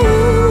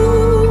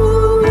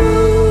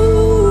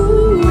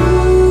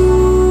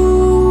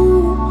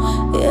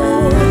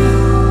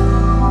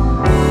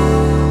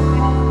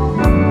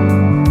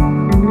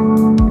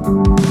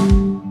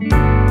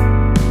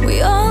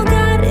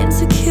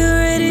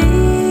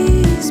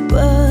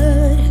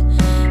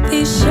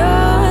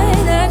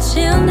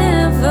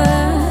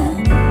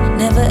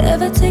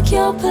 Take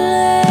your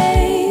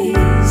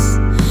place.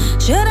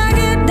 Should I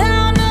get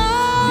down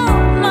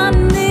on my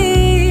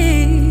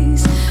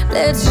knees?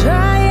 Let's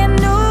try a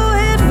new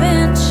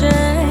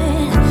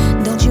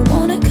adventure. Don't you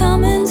wanna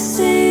come and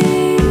see?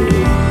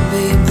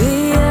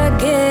 Baby, I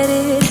get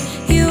it,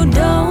 you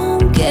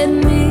don't get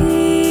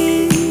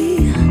me.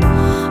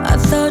 I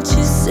thought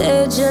you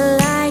said you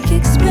like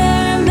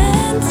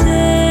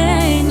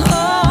experimenting.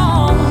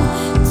 Oh,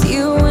 it's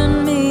you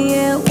and me,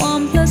 yeah,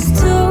 1 +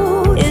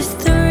 2 is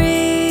 3.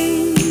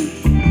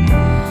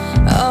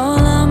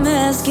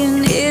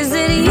 Is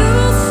that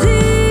you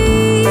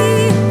see?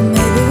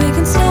 Maybe we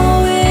can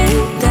slow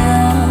it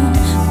down,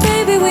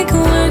 baby, we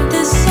can work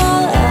this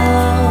all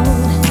out.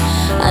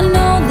 I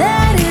know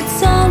that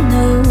it's all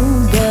new,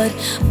 but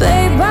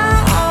babe,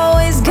 I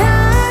always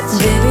got you.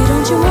 Baby,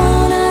 don't you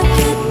wanna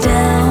get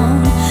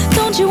down?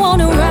 Don't you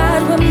wanna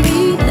ride with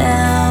me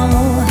now?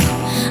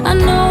 I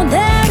know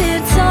that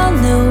it's all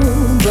new,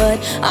 but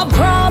I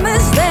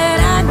promise that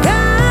I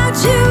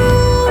got you.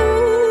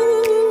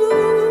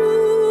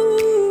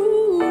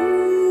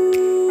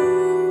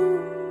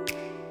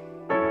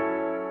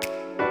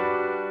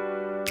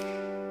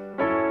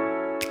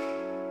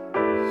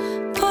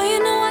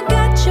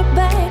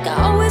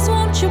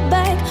 You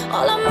back.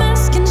 All I'm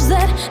asking is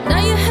that now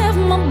you have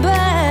my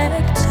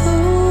back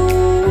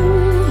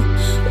too.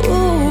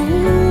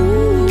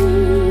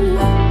 Ooh.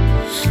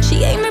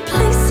 She ain't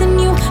replacing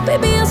you,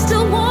 baby, I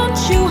still want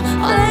you.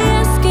 All I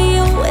ask of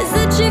you is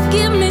that you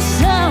give me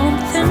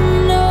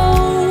something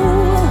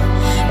new.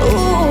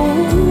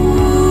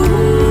 Ooh.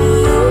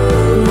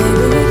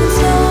 Maybe we can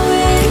slow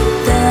it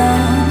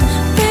down,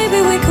 baby,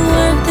 we can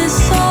work this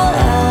all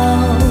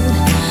out.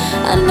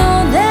 I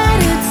know that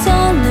it's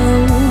all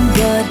new,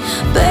 but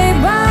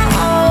babe, I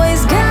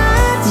always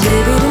got you.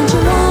 Baby, don't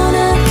you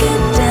wanna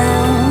get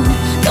down?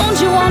 Don't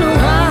you wanna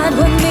ride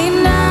with me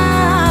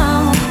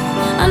now?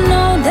 I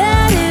know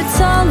that it's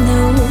all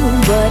new,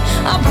 but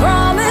I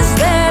promise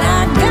that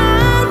I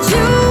got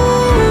you.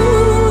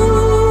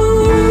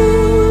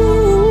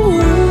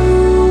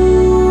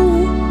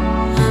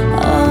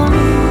 Oh,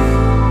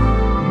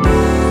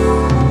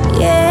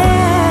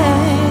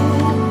 yeah.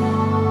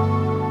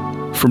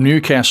 From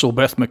Newcastle,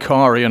 Beth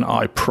Macari and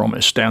I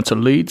Promise. Down to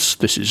Leeds,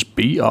 this is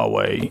Be Our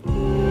Way.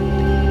 Ooh.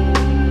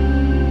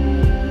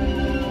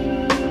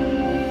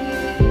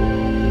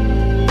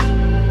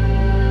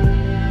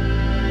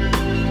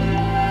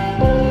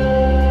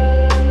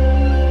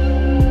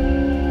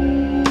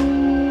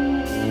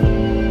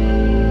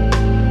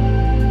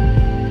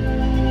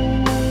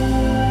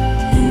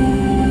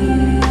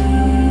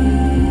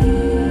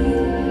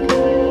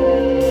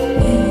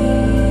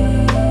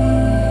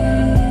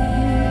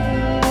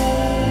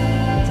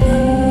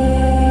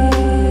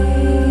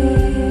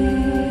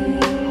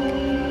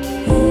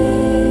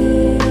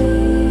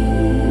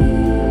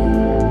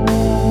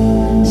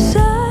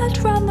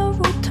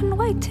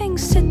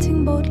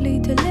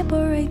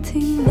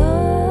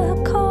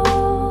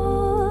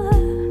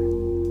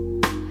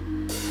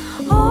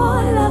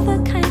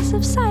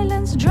 minutes of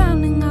silence,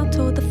 drowning out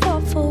all the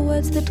thoughtful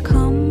words that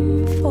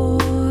come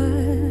forth.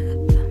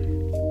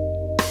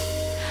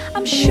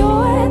 I'm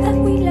sure that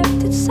we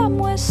left it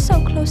somewhere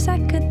so close I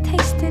could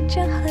taste it.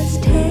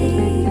 Just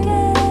take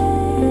it.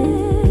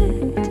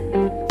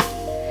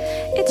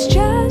 It's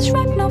just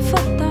right now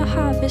for the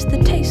harvest.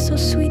 The taste so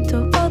sweet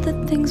of all the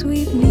things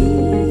we've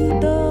needed.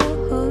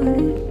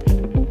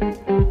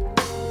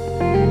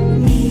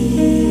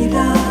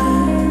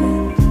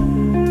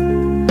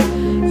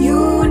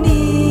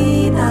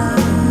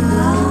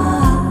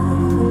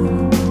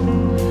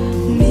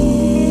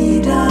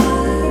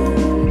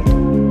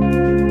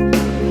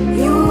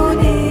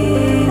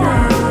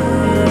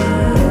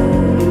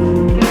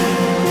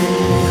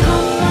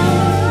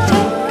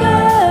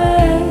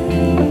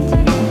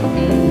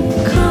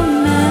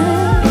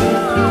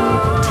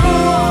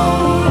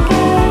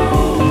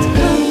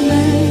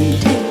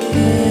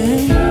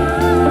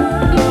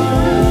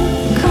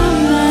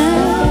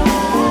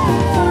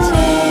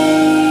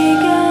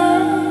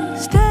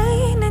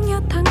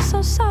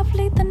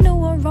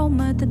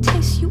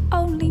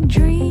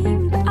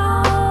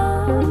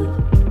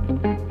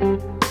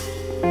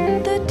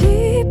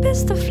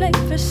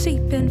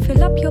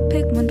 Fill up your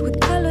pigment with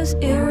colors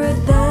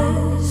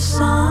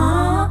iridescent.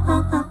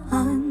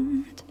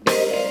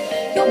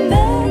 You're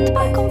met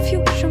by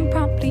confusion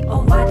promptly.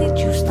 Oh, why did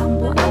you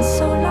stumble on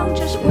so long?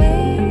 Just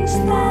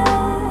waste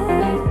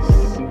this.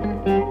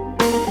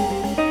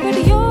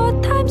 With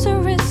your time's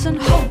arisen,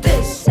 hold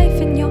this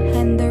safe in your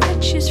hand. The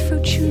richest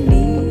fruit you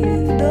need.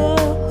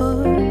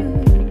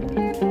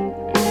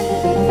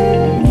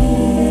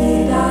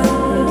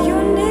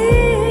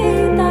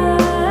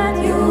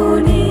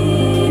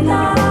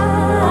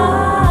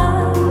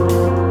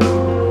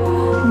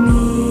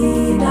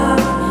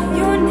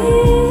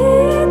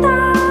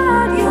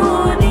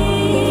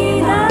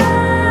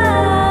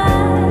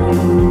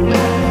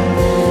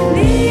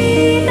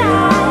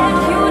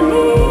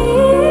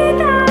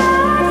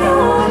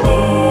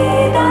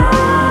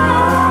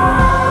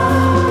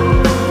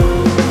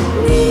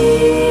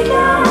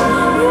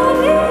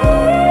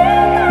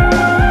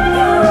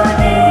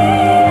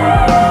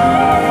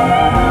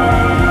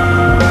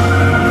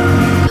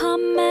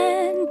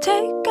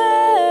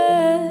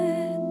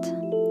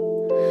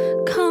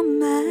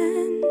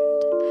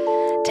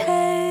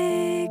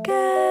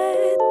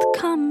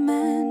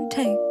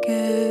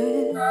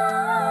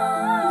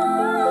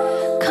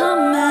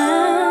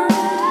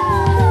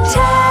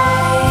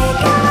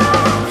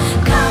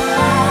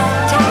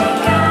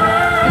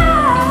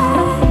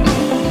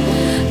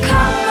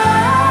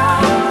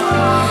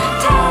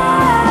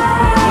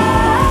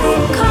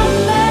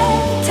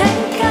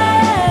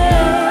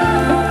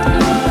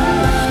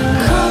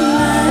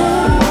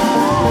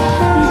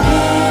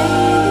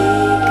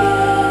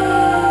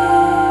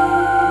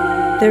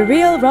 The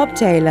Real Rob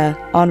Taylor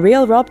on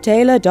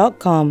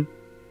realrobtaylor.com.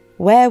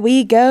 Where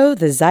we go,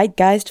 the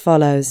zeitgeist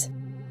follows.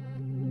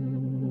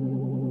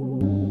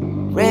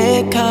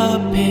 Red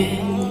carpet,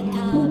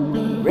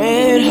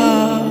 red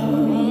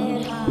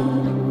heart,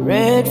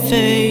 red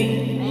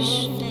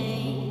face.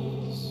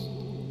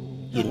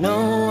 You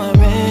know I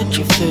read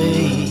your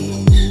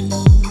face.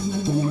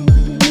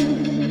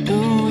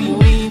 Do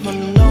you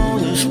even know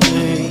this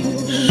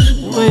place?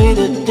 The way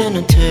that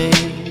dinner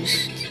tastes.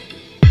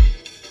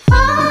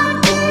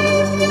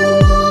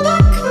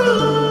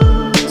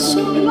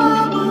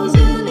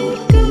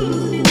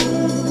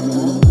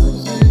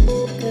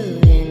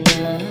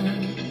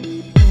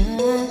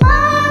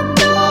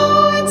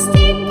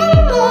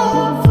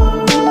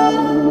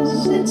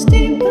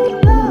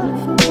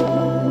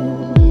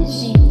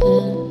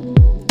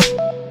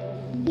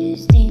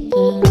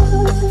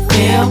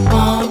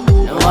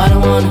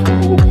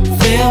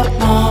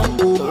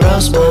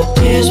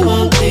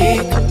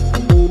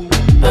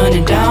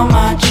 Burning down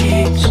my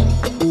cheeks.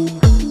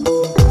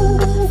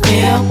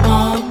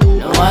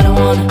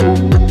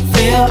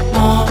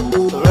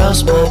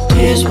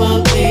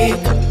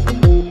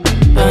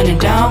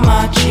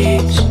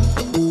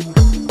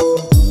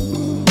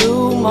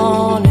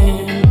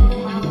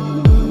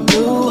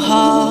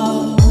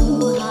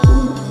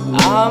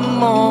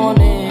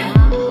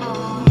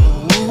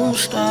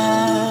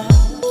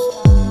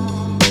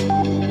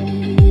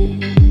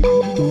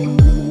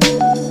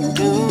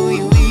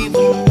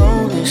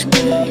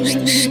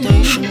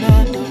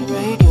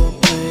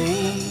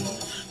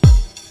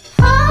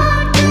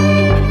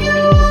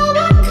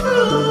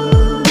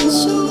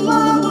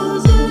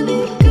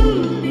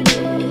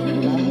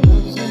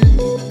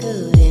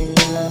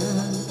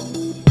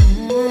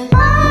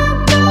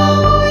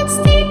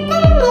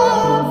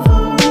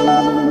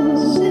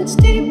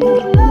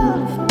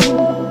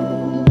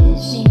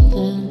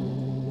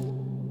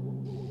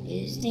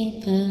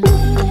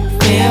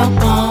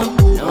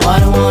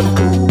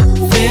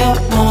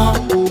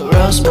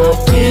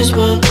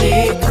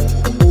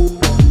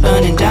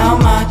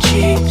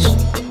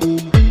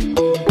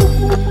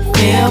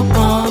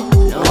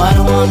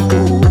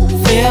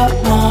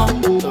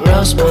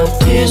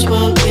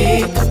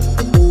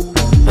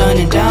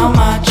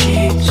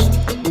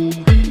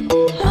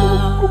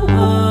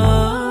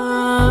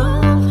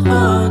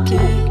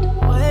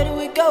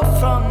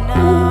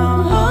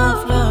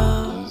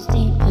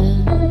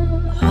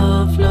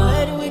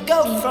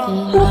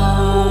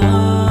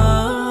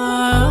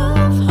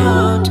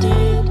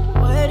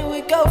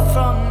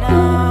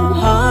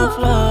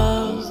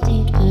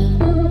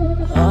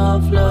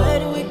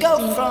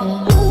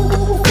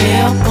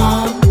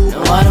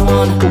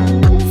 wanna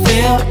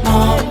feel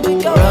more,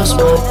 or else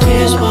my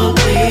tears will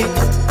leak,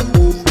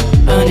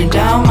 running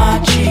down my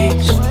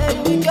cheeks.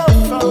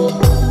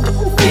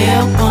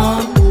 Feel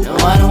more, no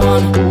I don't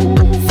wanna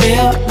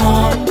feel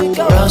more,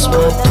 or else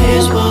my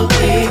tears will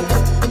leak,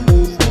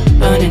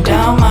 running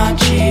down my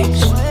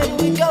cheeks.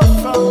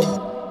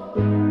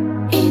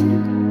 In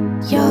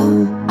your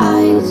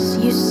eyes,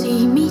 you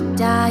see me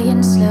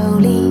dying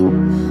slowly.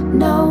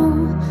 No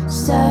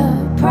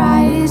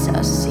surprise,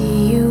 I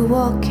see you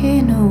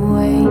walking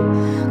away.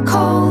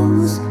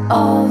 Coals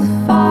of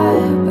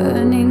fire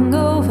burning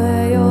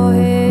over your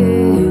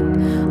head.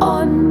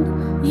 On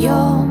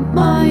your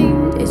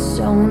mind, it's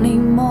only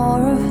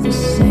more of the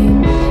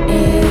same.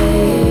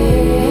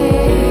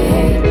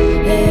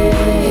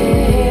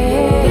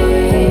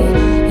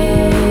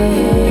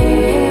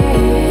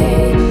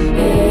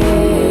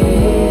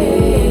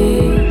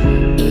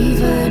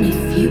 Even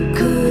if you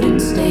couldn't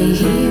stay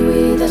here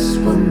with us,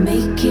 we'll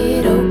make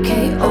it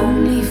okay,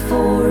 only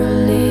for a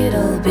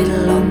little bit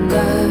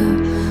longer.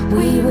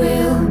 We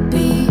will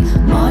be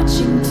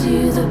marching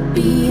to the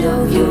beat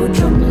of your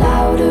drum,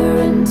 louder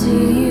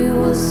until you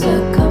will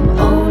succumb,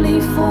 only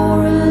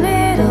for a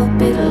little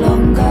bit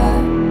longer.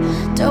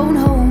 Don't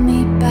hold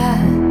me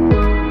back,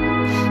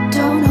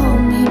 don't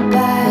hold me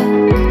back,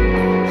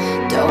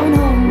 don't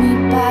hold me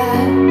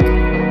back,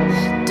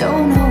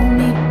 don't hold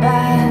me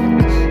back,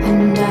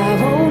 and I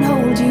won't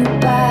hold you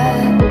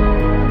back.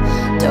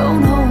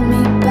 Don't hold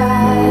me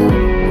back,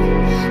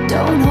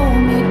 don't hold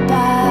me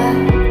back,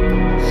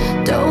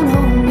 don't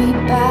hold me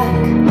back,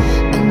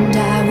 and I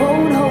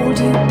won't hold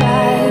you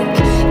back.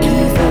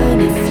 Even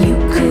if you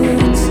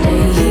couldn't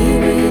stay here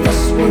with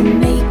us, we'll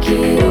make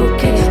it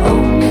okay,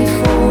 only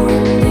for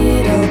a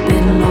little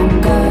bit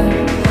longer.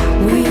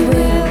 We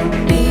will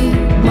be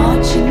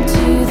marching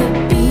to the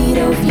beat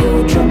of your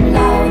drum,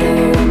 louder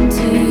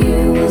until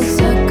you will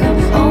succumb,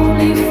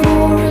 only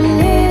for a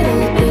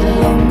little bit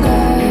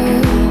longer.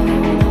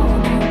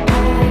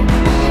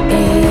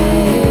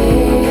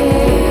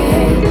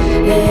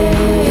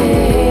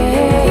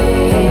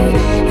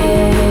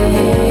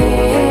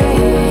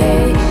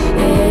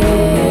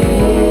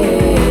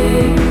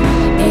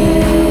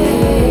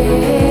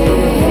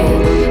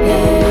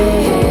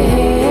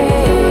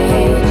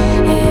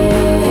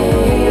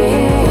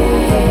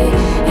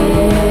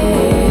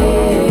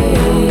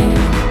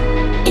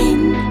 In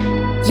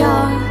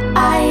your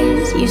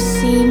eyes, you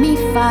see me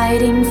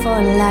fighting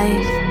for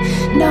life.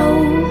 No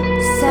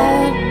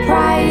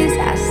surprise,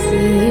 I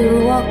see you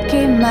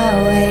walking my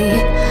way.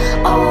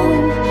 All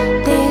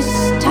this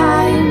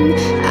time,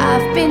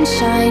 I've been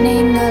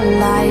shining a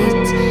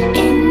light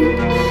in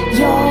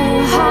your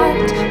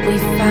heart. We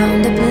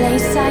found a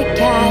place I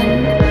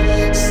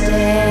can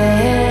stay.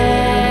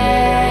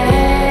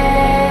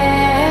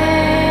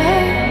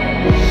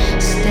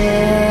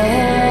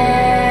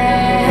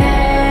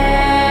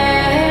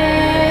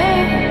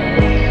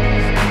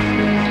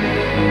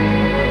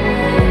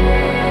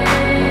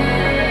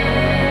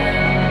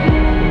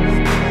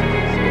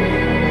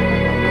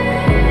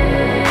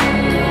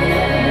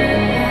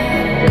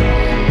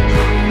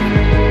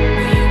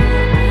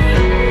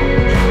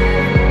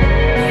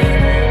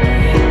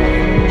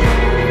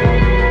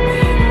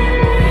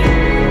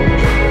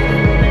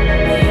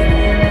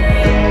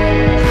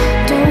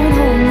 Don't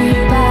hold me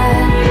back,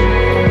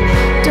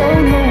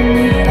 don't hold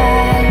me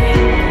back,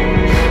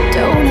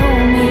 don't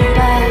hold me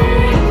back,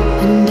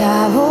 and I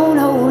won't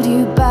hold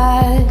you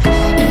back.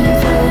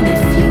 Even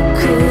if you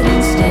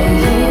couldn't stay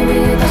here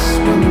with us,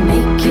 we'll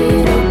make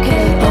it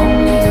okay,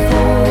 only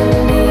for a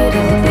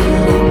little bit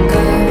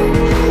longer.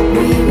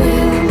 We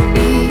will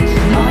be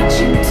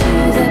marching to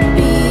the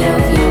beat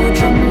of your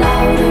drum,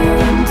 louder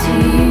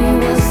until you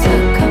will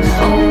succumb,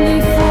 only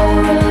for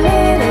a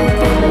little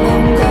bit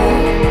longer.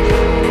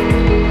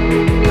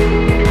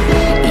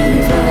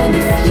 Even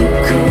if you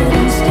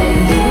couldn't stay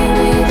here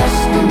with us,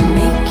 we'll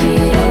make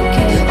it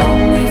okay,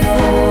 only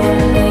for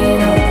a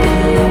little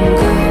bit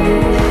longer.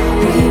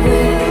 We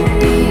will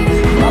be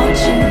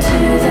marching to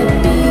the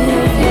beat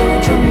of your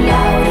drum,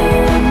 louder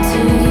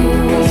until you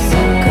will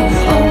succumb,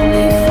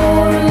 only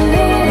for a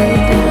little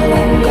bit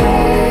longer.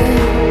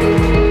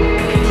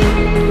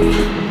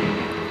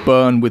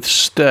 Burn with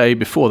Stay.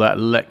 Before that,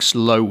 Lex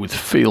Low with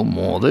Feel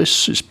More.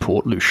 This is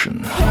Port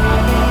Lucian.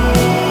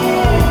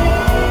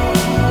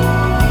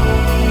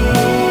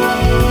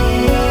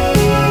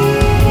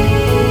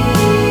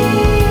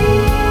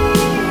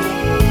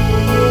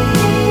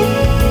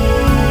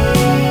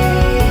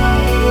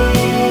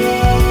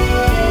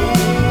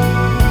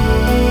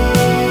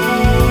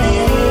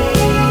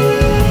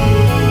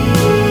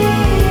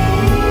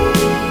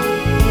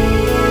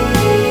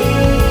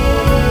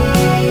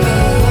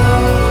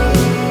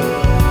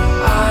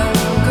 I'm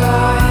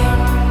gone,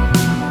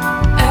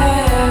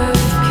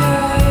 AFK.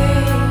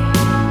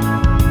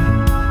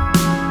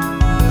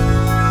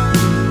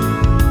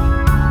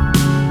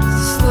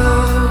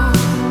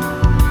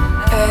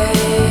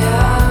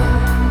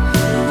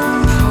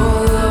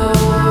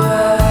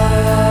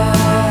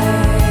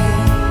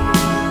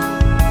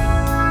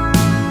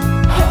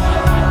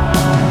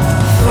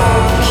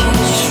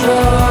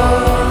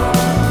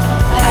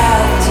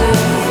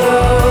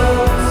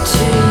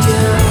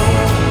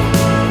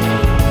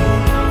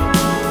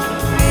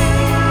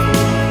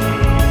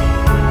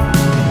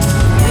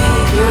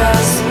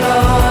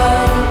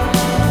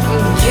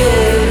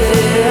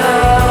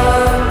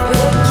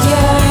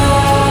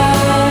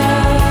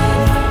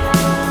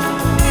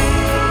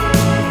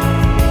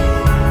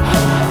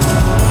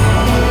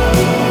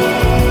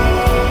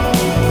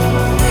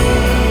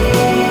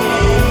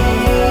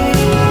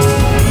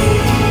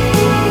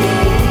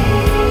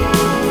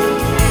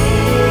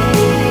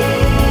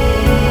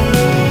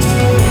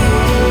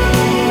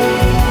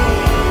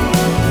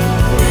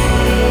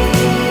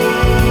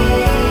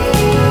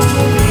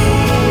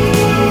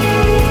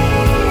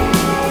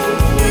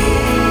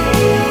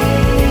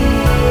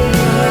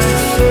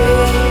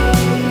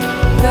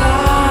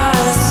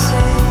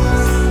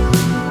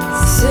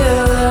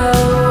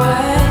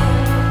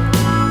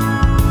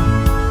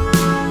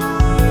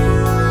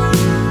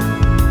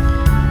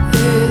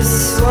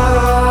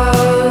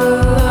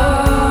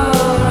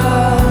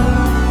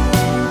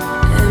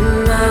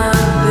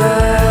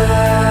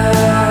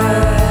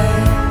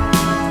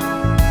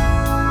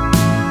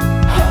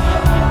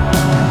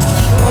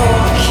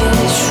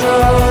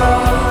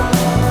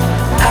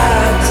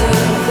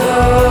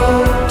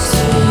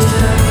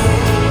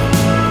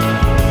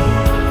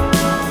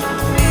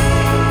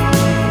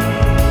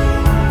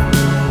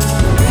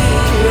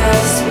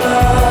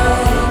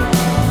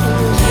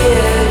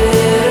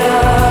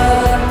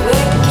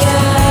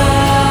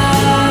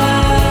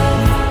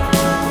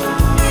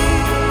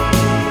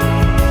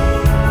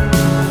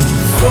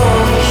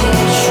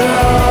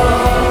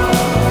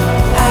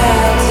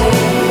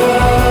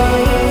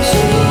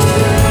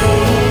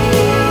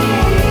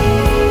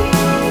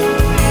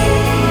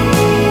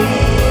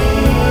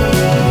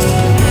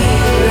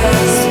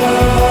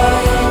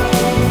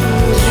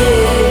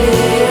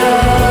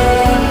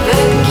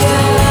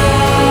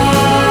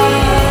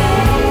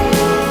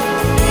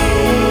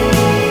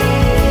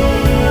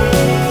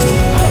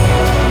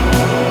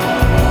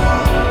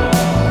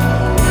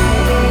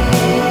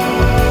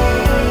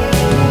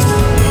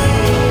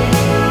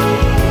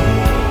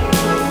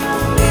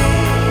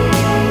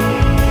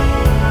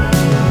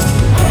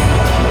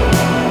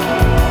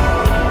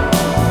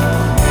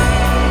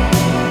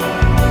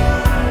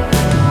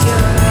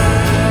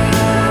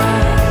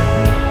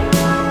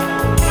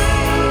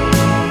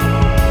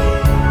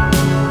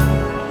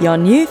 your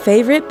new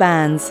favorite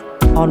bands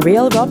on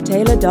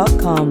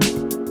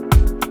realrobtaylor.com.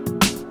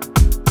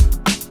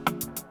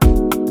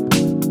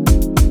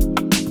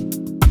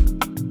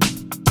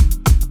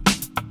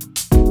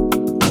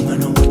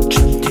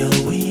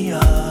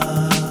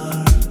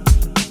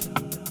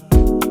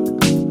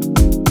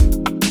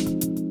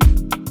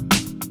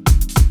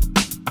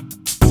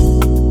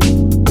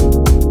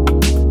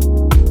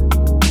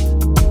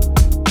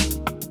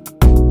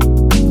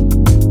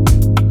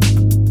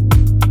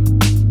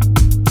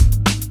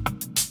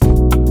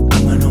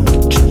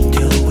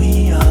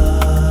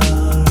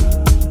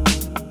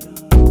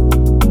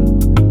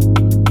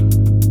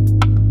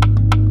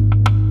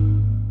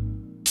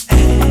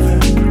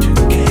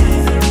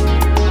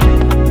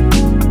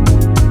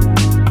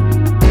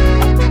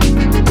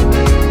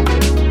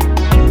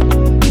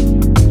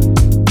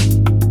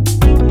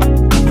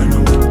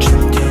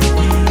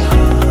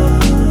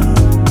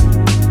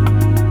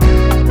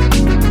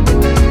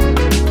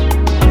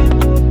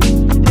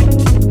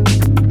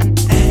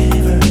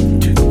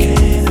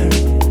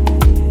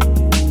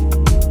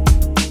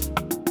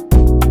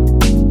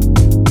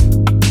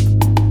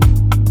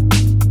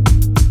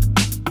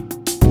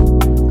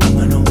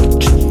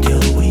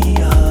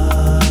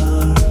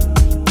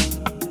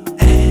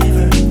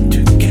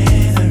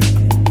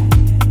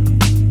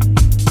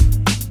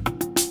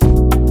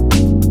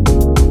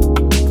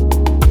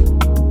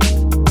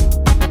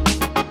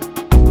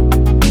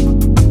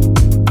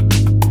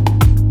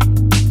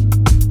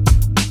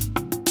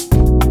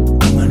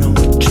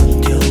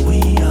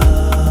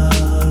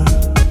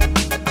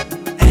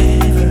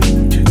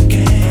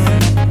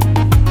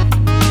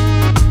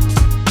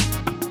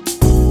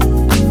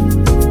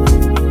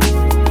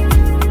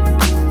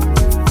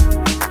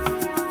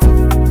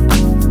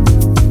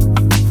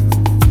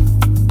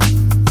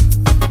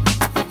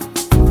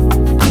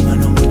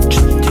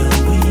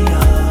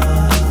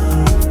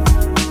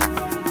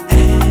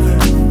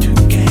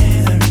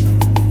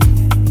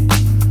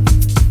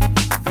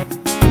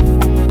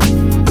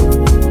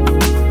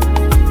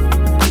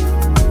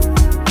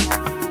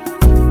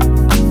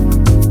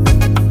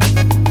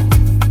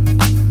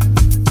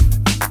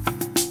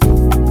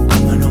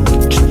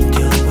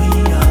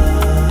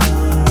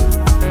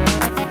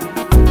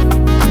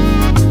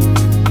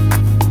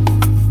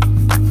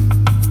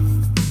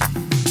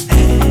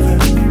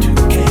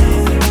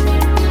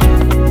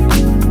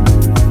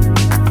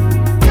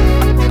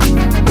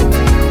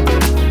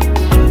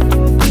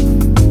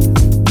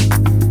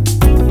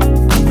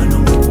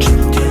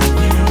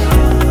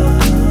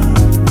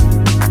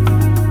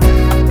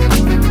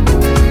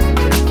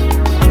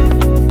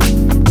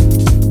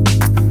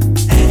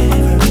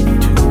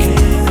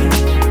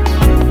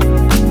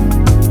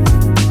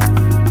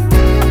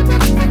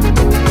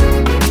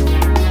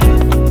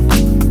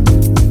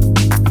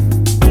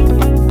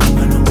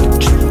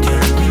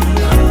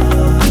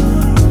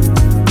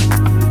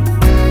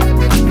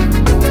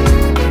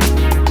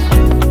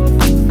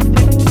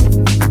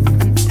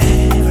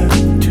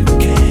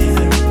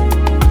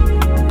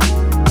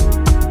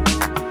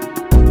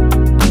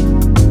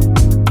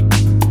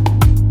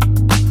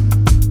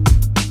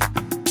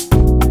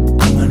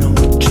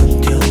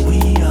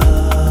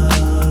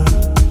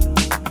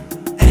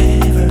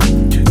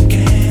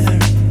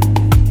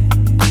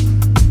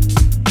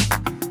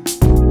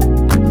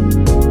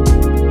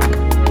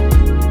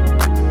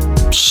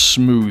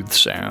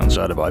 Sounds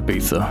out of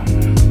Ibiza.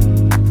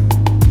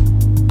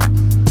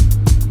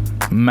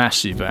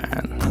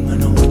 Massivan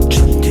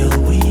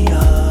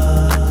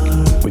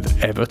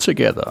with Ever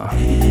Together.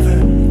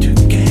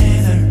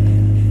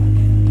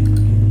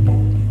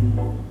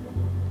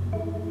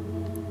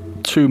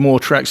 Two more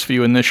tracks for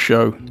you in this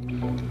show,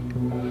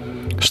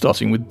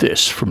 starting with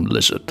this from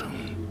Lizard.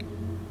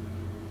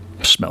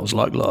 Smells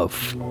Like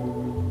Love.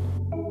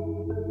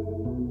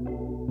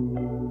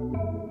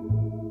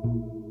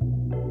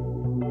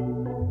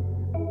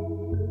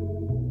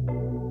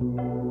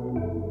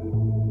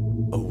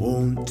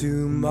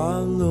 Do my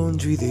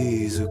laundry,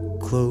 these are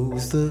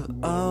clothes that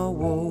I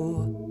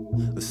wore.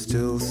 I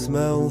still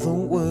smell the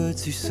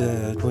words you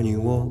said when you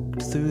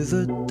walked through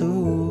the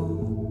door.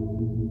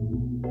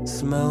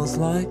 Smells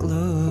like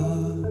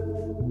love.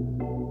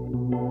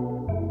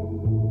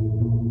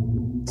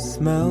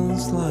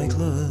 Smells like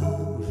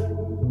love.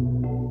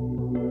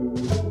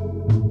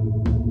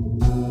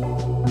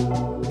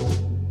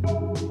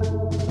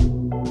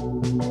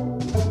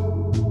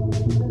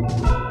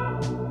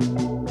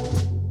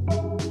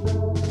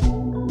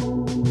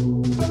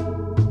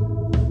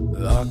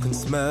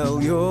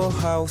 Smell your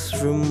house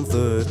from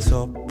the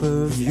top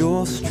of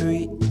your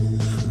street.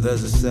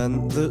 There's a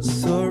scent that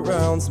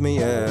surrounds me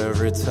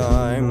every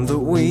time that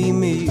we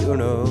meet, you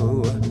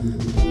know.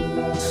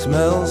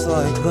 Smells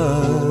like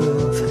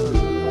love.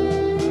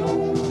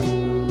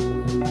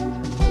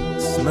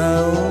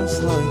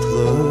 Smells like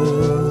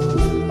love.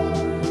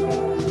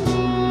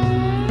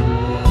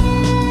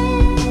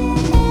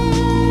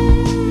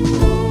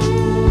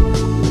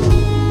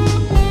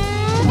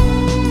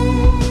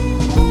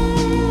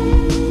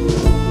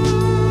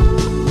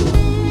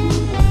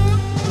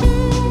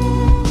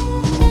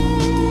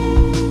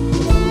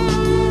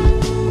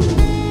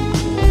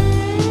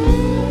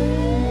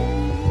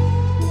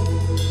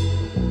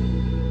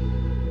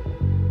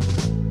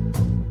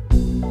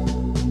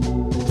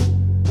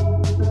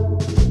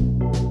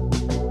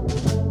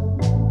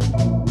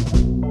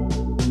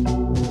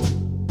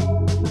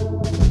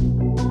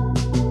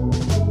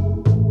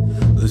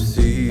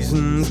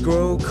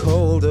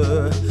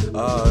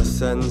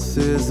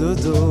 are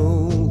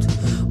dulled.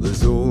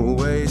 There's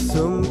always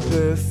some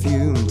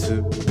perfume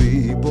to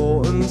be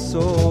bought and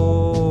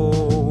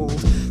sold,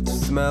 to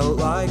smell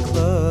like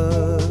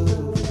love,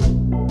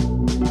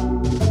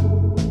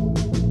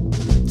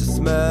 to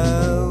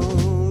smell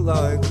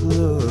like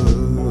love.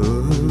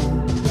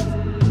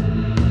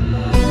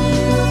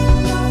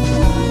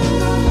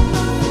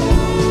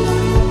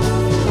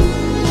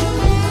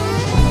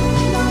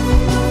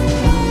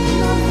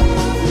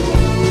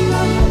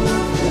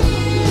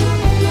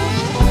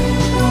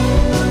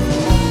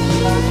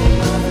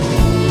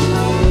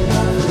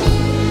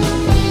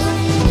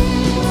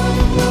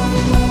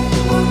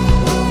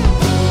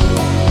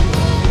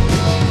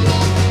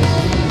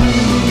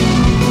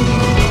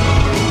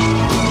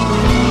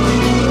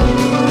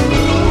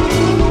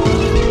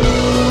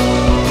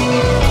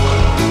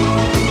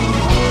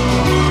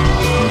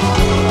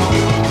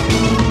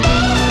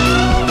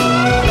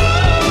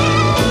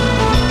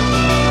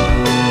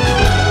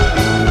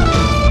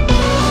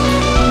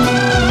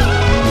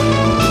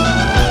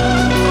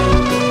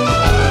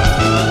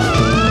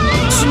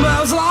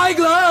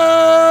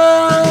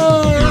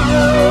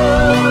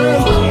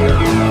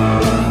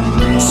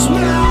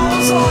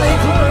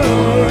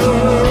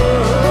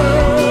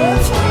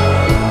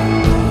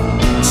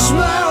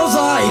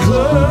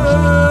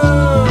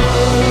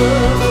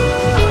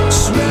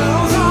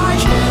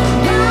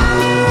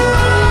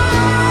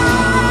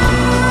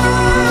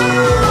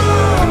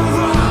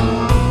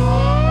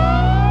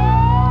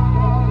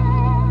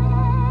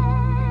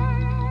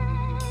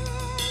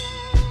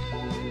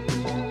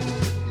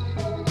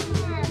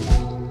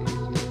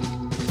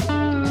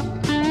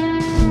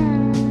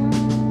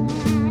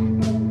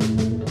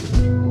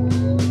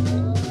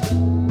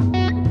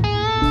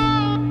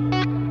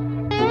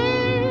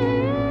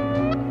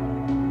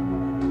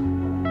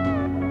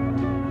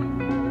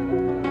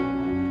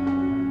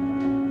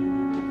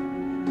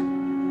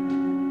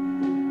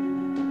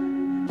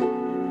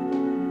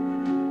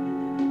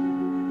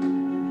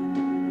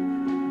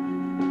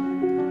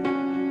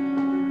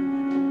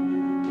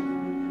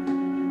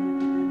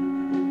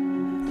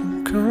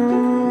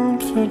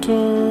 Confident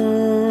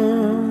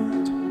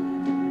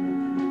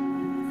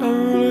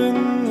out in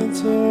the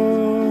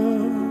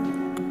dark,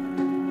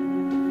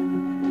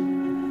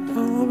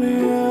 I'll be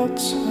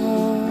outside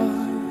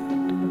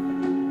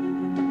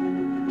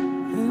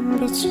in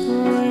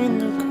between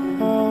the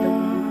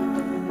cars.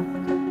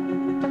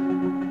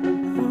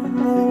 I'm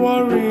a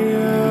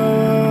warrior,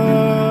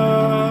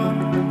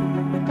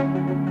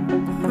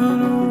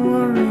 I'm a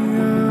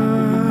warrior.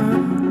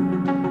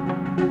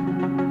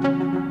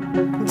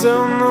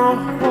 Down the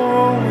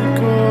hall we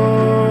go,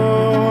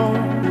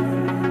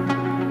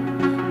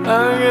 I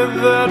get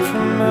that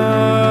from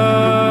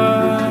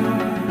mine.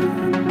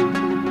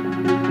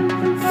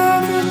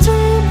 Every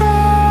day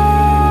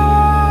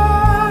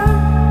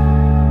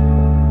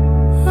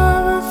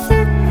I'm a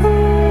thick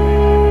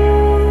pool,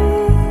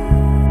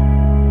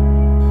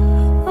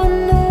 and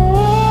no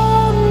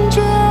one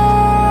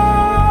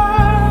just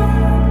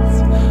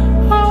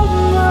hold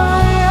my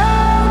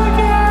hand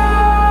again.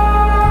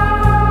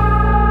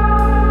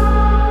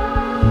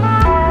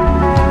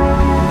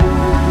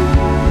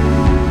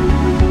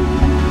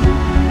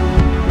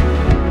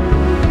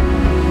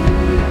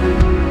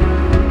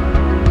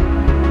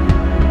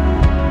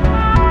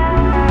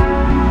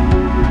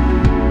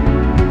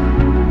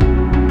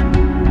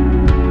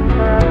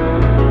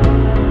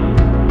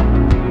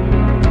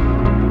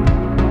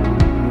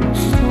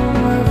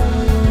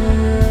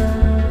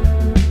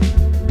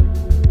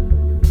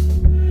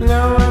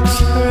 Now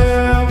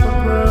exhale the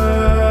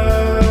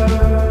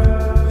breath,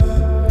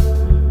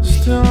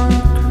 still in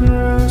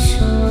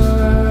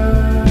chrysalis.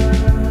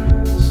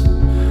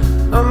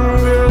 I'm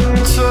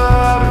getting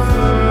tired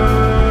of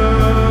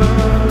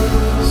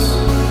this.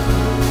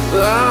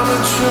 I'm a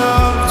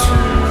job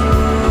too,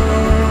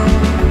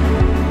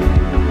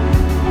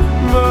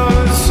 but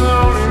it's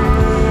only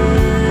me.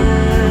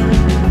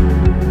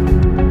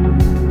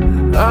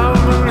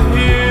 I've been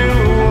here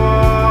a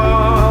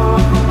while,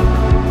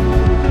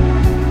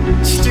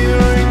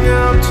 steering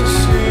out to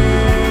sea.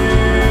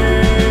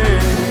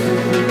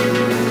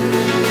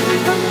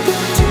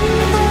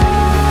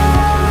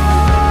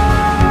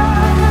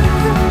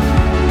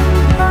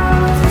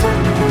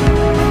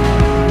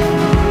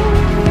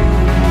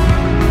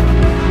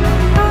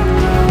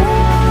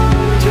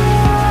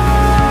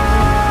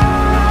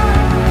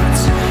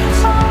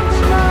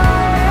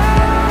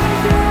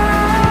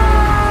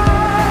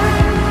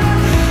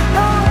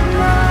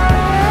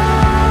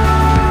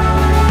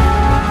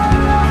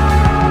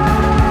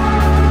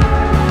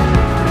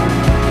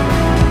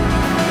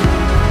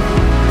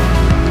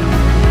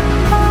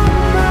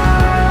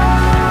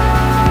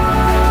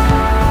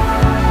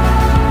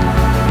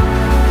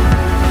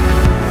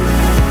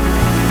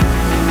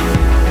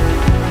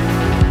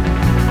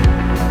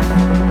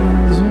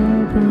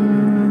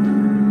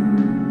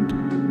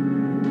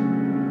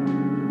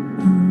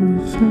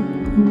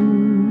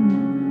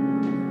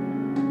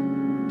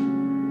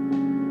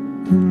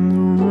 And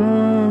the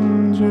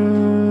one just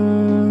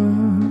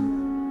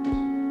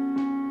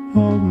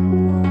hold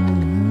my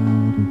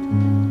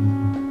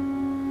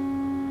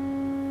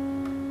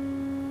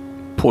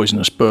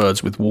Poisonous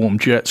Birds with Warm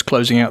Jets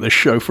closing out this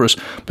show for us.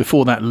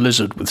 Before that,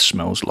 Lizard with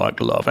Smells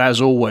Like Love.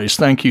 As always,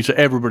 thank you to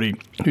everybody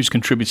who's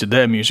contributed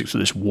their music to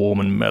this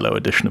warm and mellow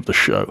edition of the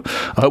show.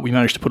 I hope we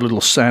managed to put a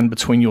little sand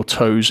between your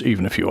toes,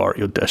 even if you are at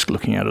your desk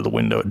looking out of the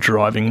window at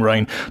driving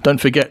rain. Don't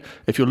forget,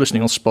 if you're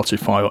listening on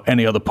Spotify or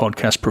any other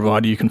podcast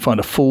provider, you can find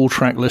a full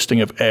track listing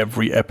of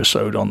every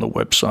episode on the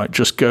website.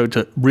 Just go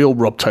to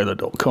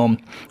realrobtaylor.com,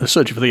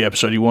 search for the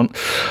episode you want.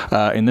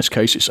 In this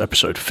case, it's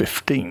episode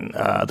 15.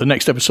 The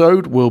next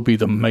episode will be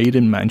the Made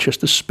in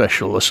Manchester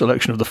special, a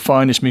selection of the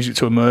finest music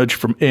to emerge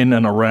from in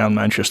and around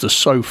Manchester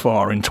so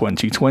far in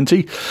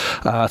 2020.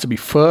 To be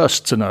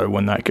first to know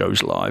when that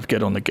goes live,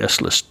 get on the guest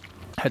list.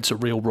 Head to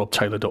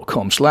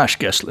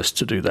realrobtaylor.com/guest list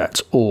to do that,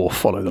 or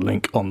follow the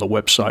link on the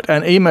website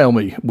and email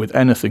me with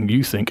anything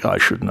you think I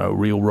should know.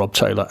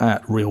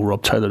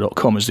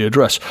 realrobtaylor@realrobtaylor.com is the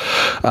address.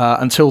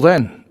 Until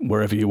then,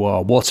 wherever you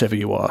are, whatever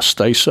you are,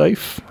 stay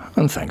safe,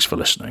 and thanks for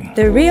listening.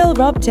 The Real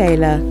Rob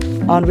Taylor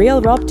on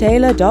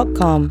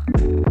realrobtaylor.com.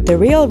 The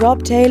Real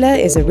Rob Taylor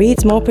is a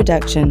Readsmore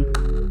production.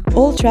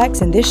 All tracks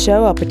in this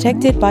show are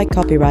protected by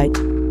copyright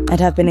and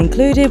have been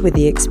included with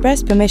the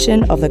express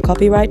permission of the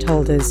copyright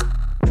holders.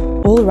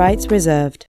 All rights reserved.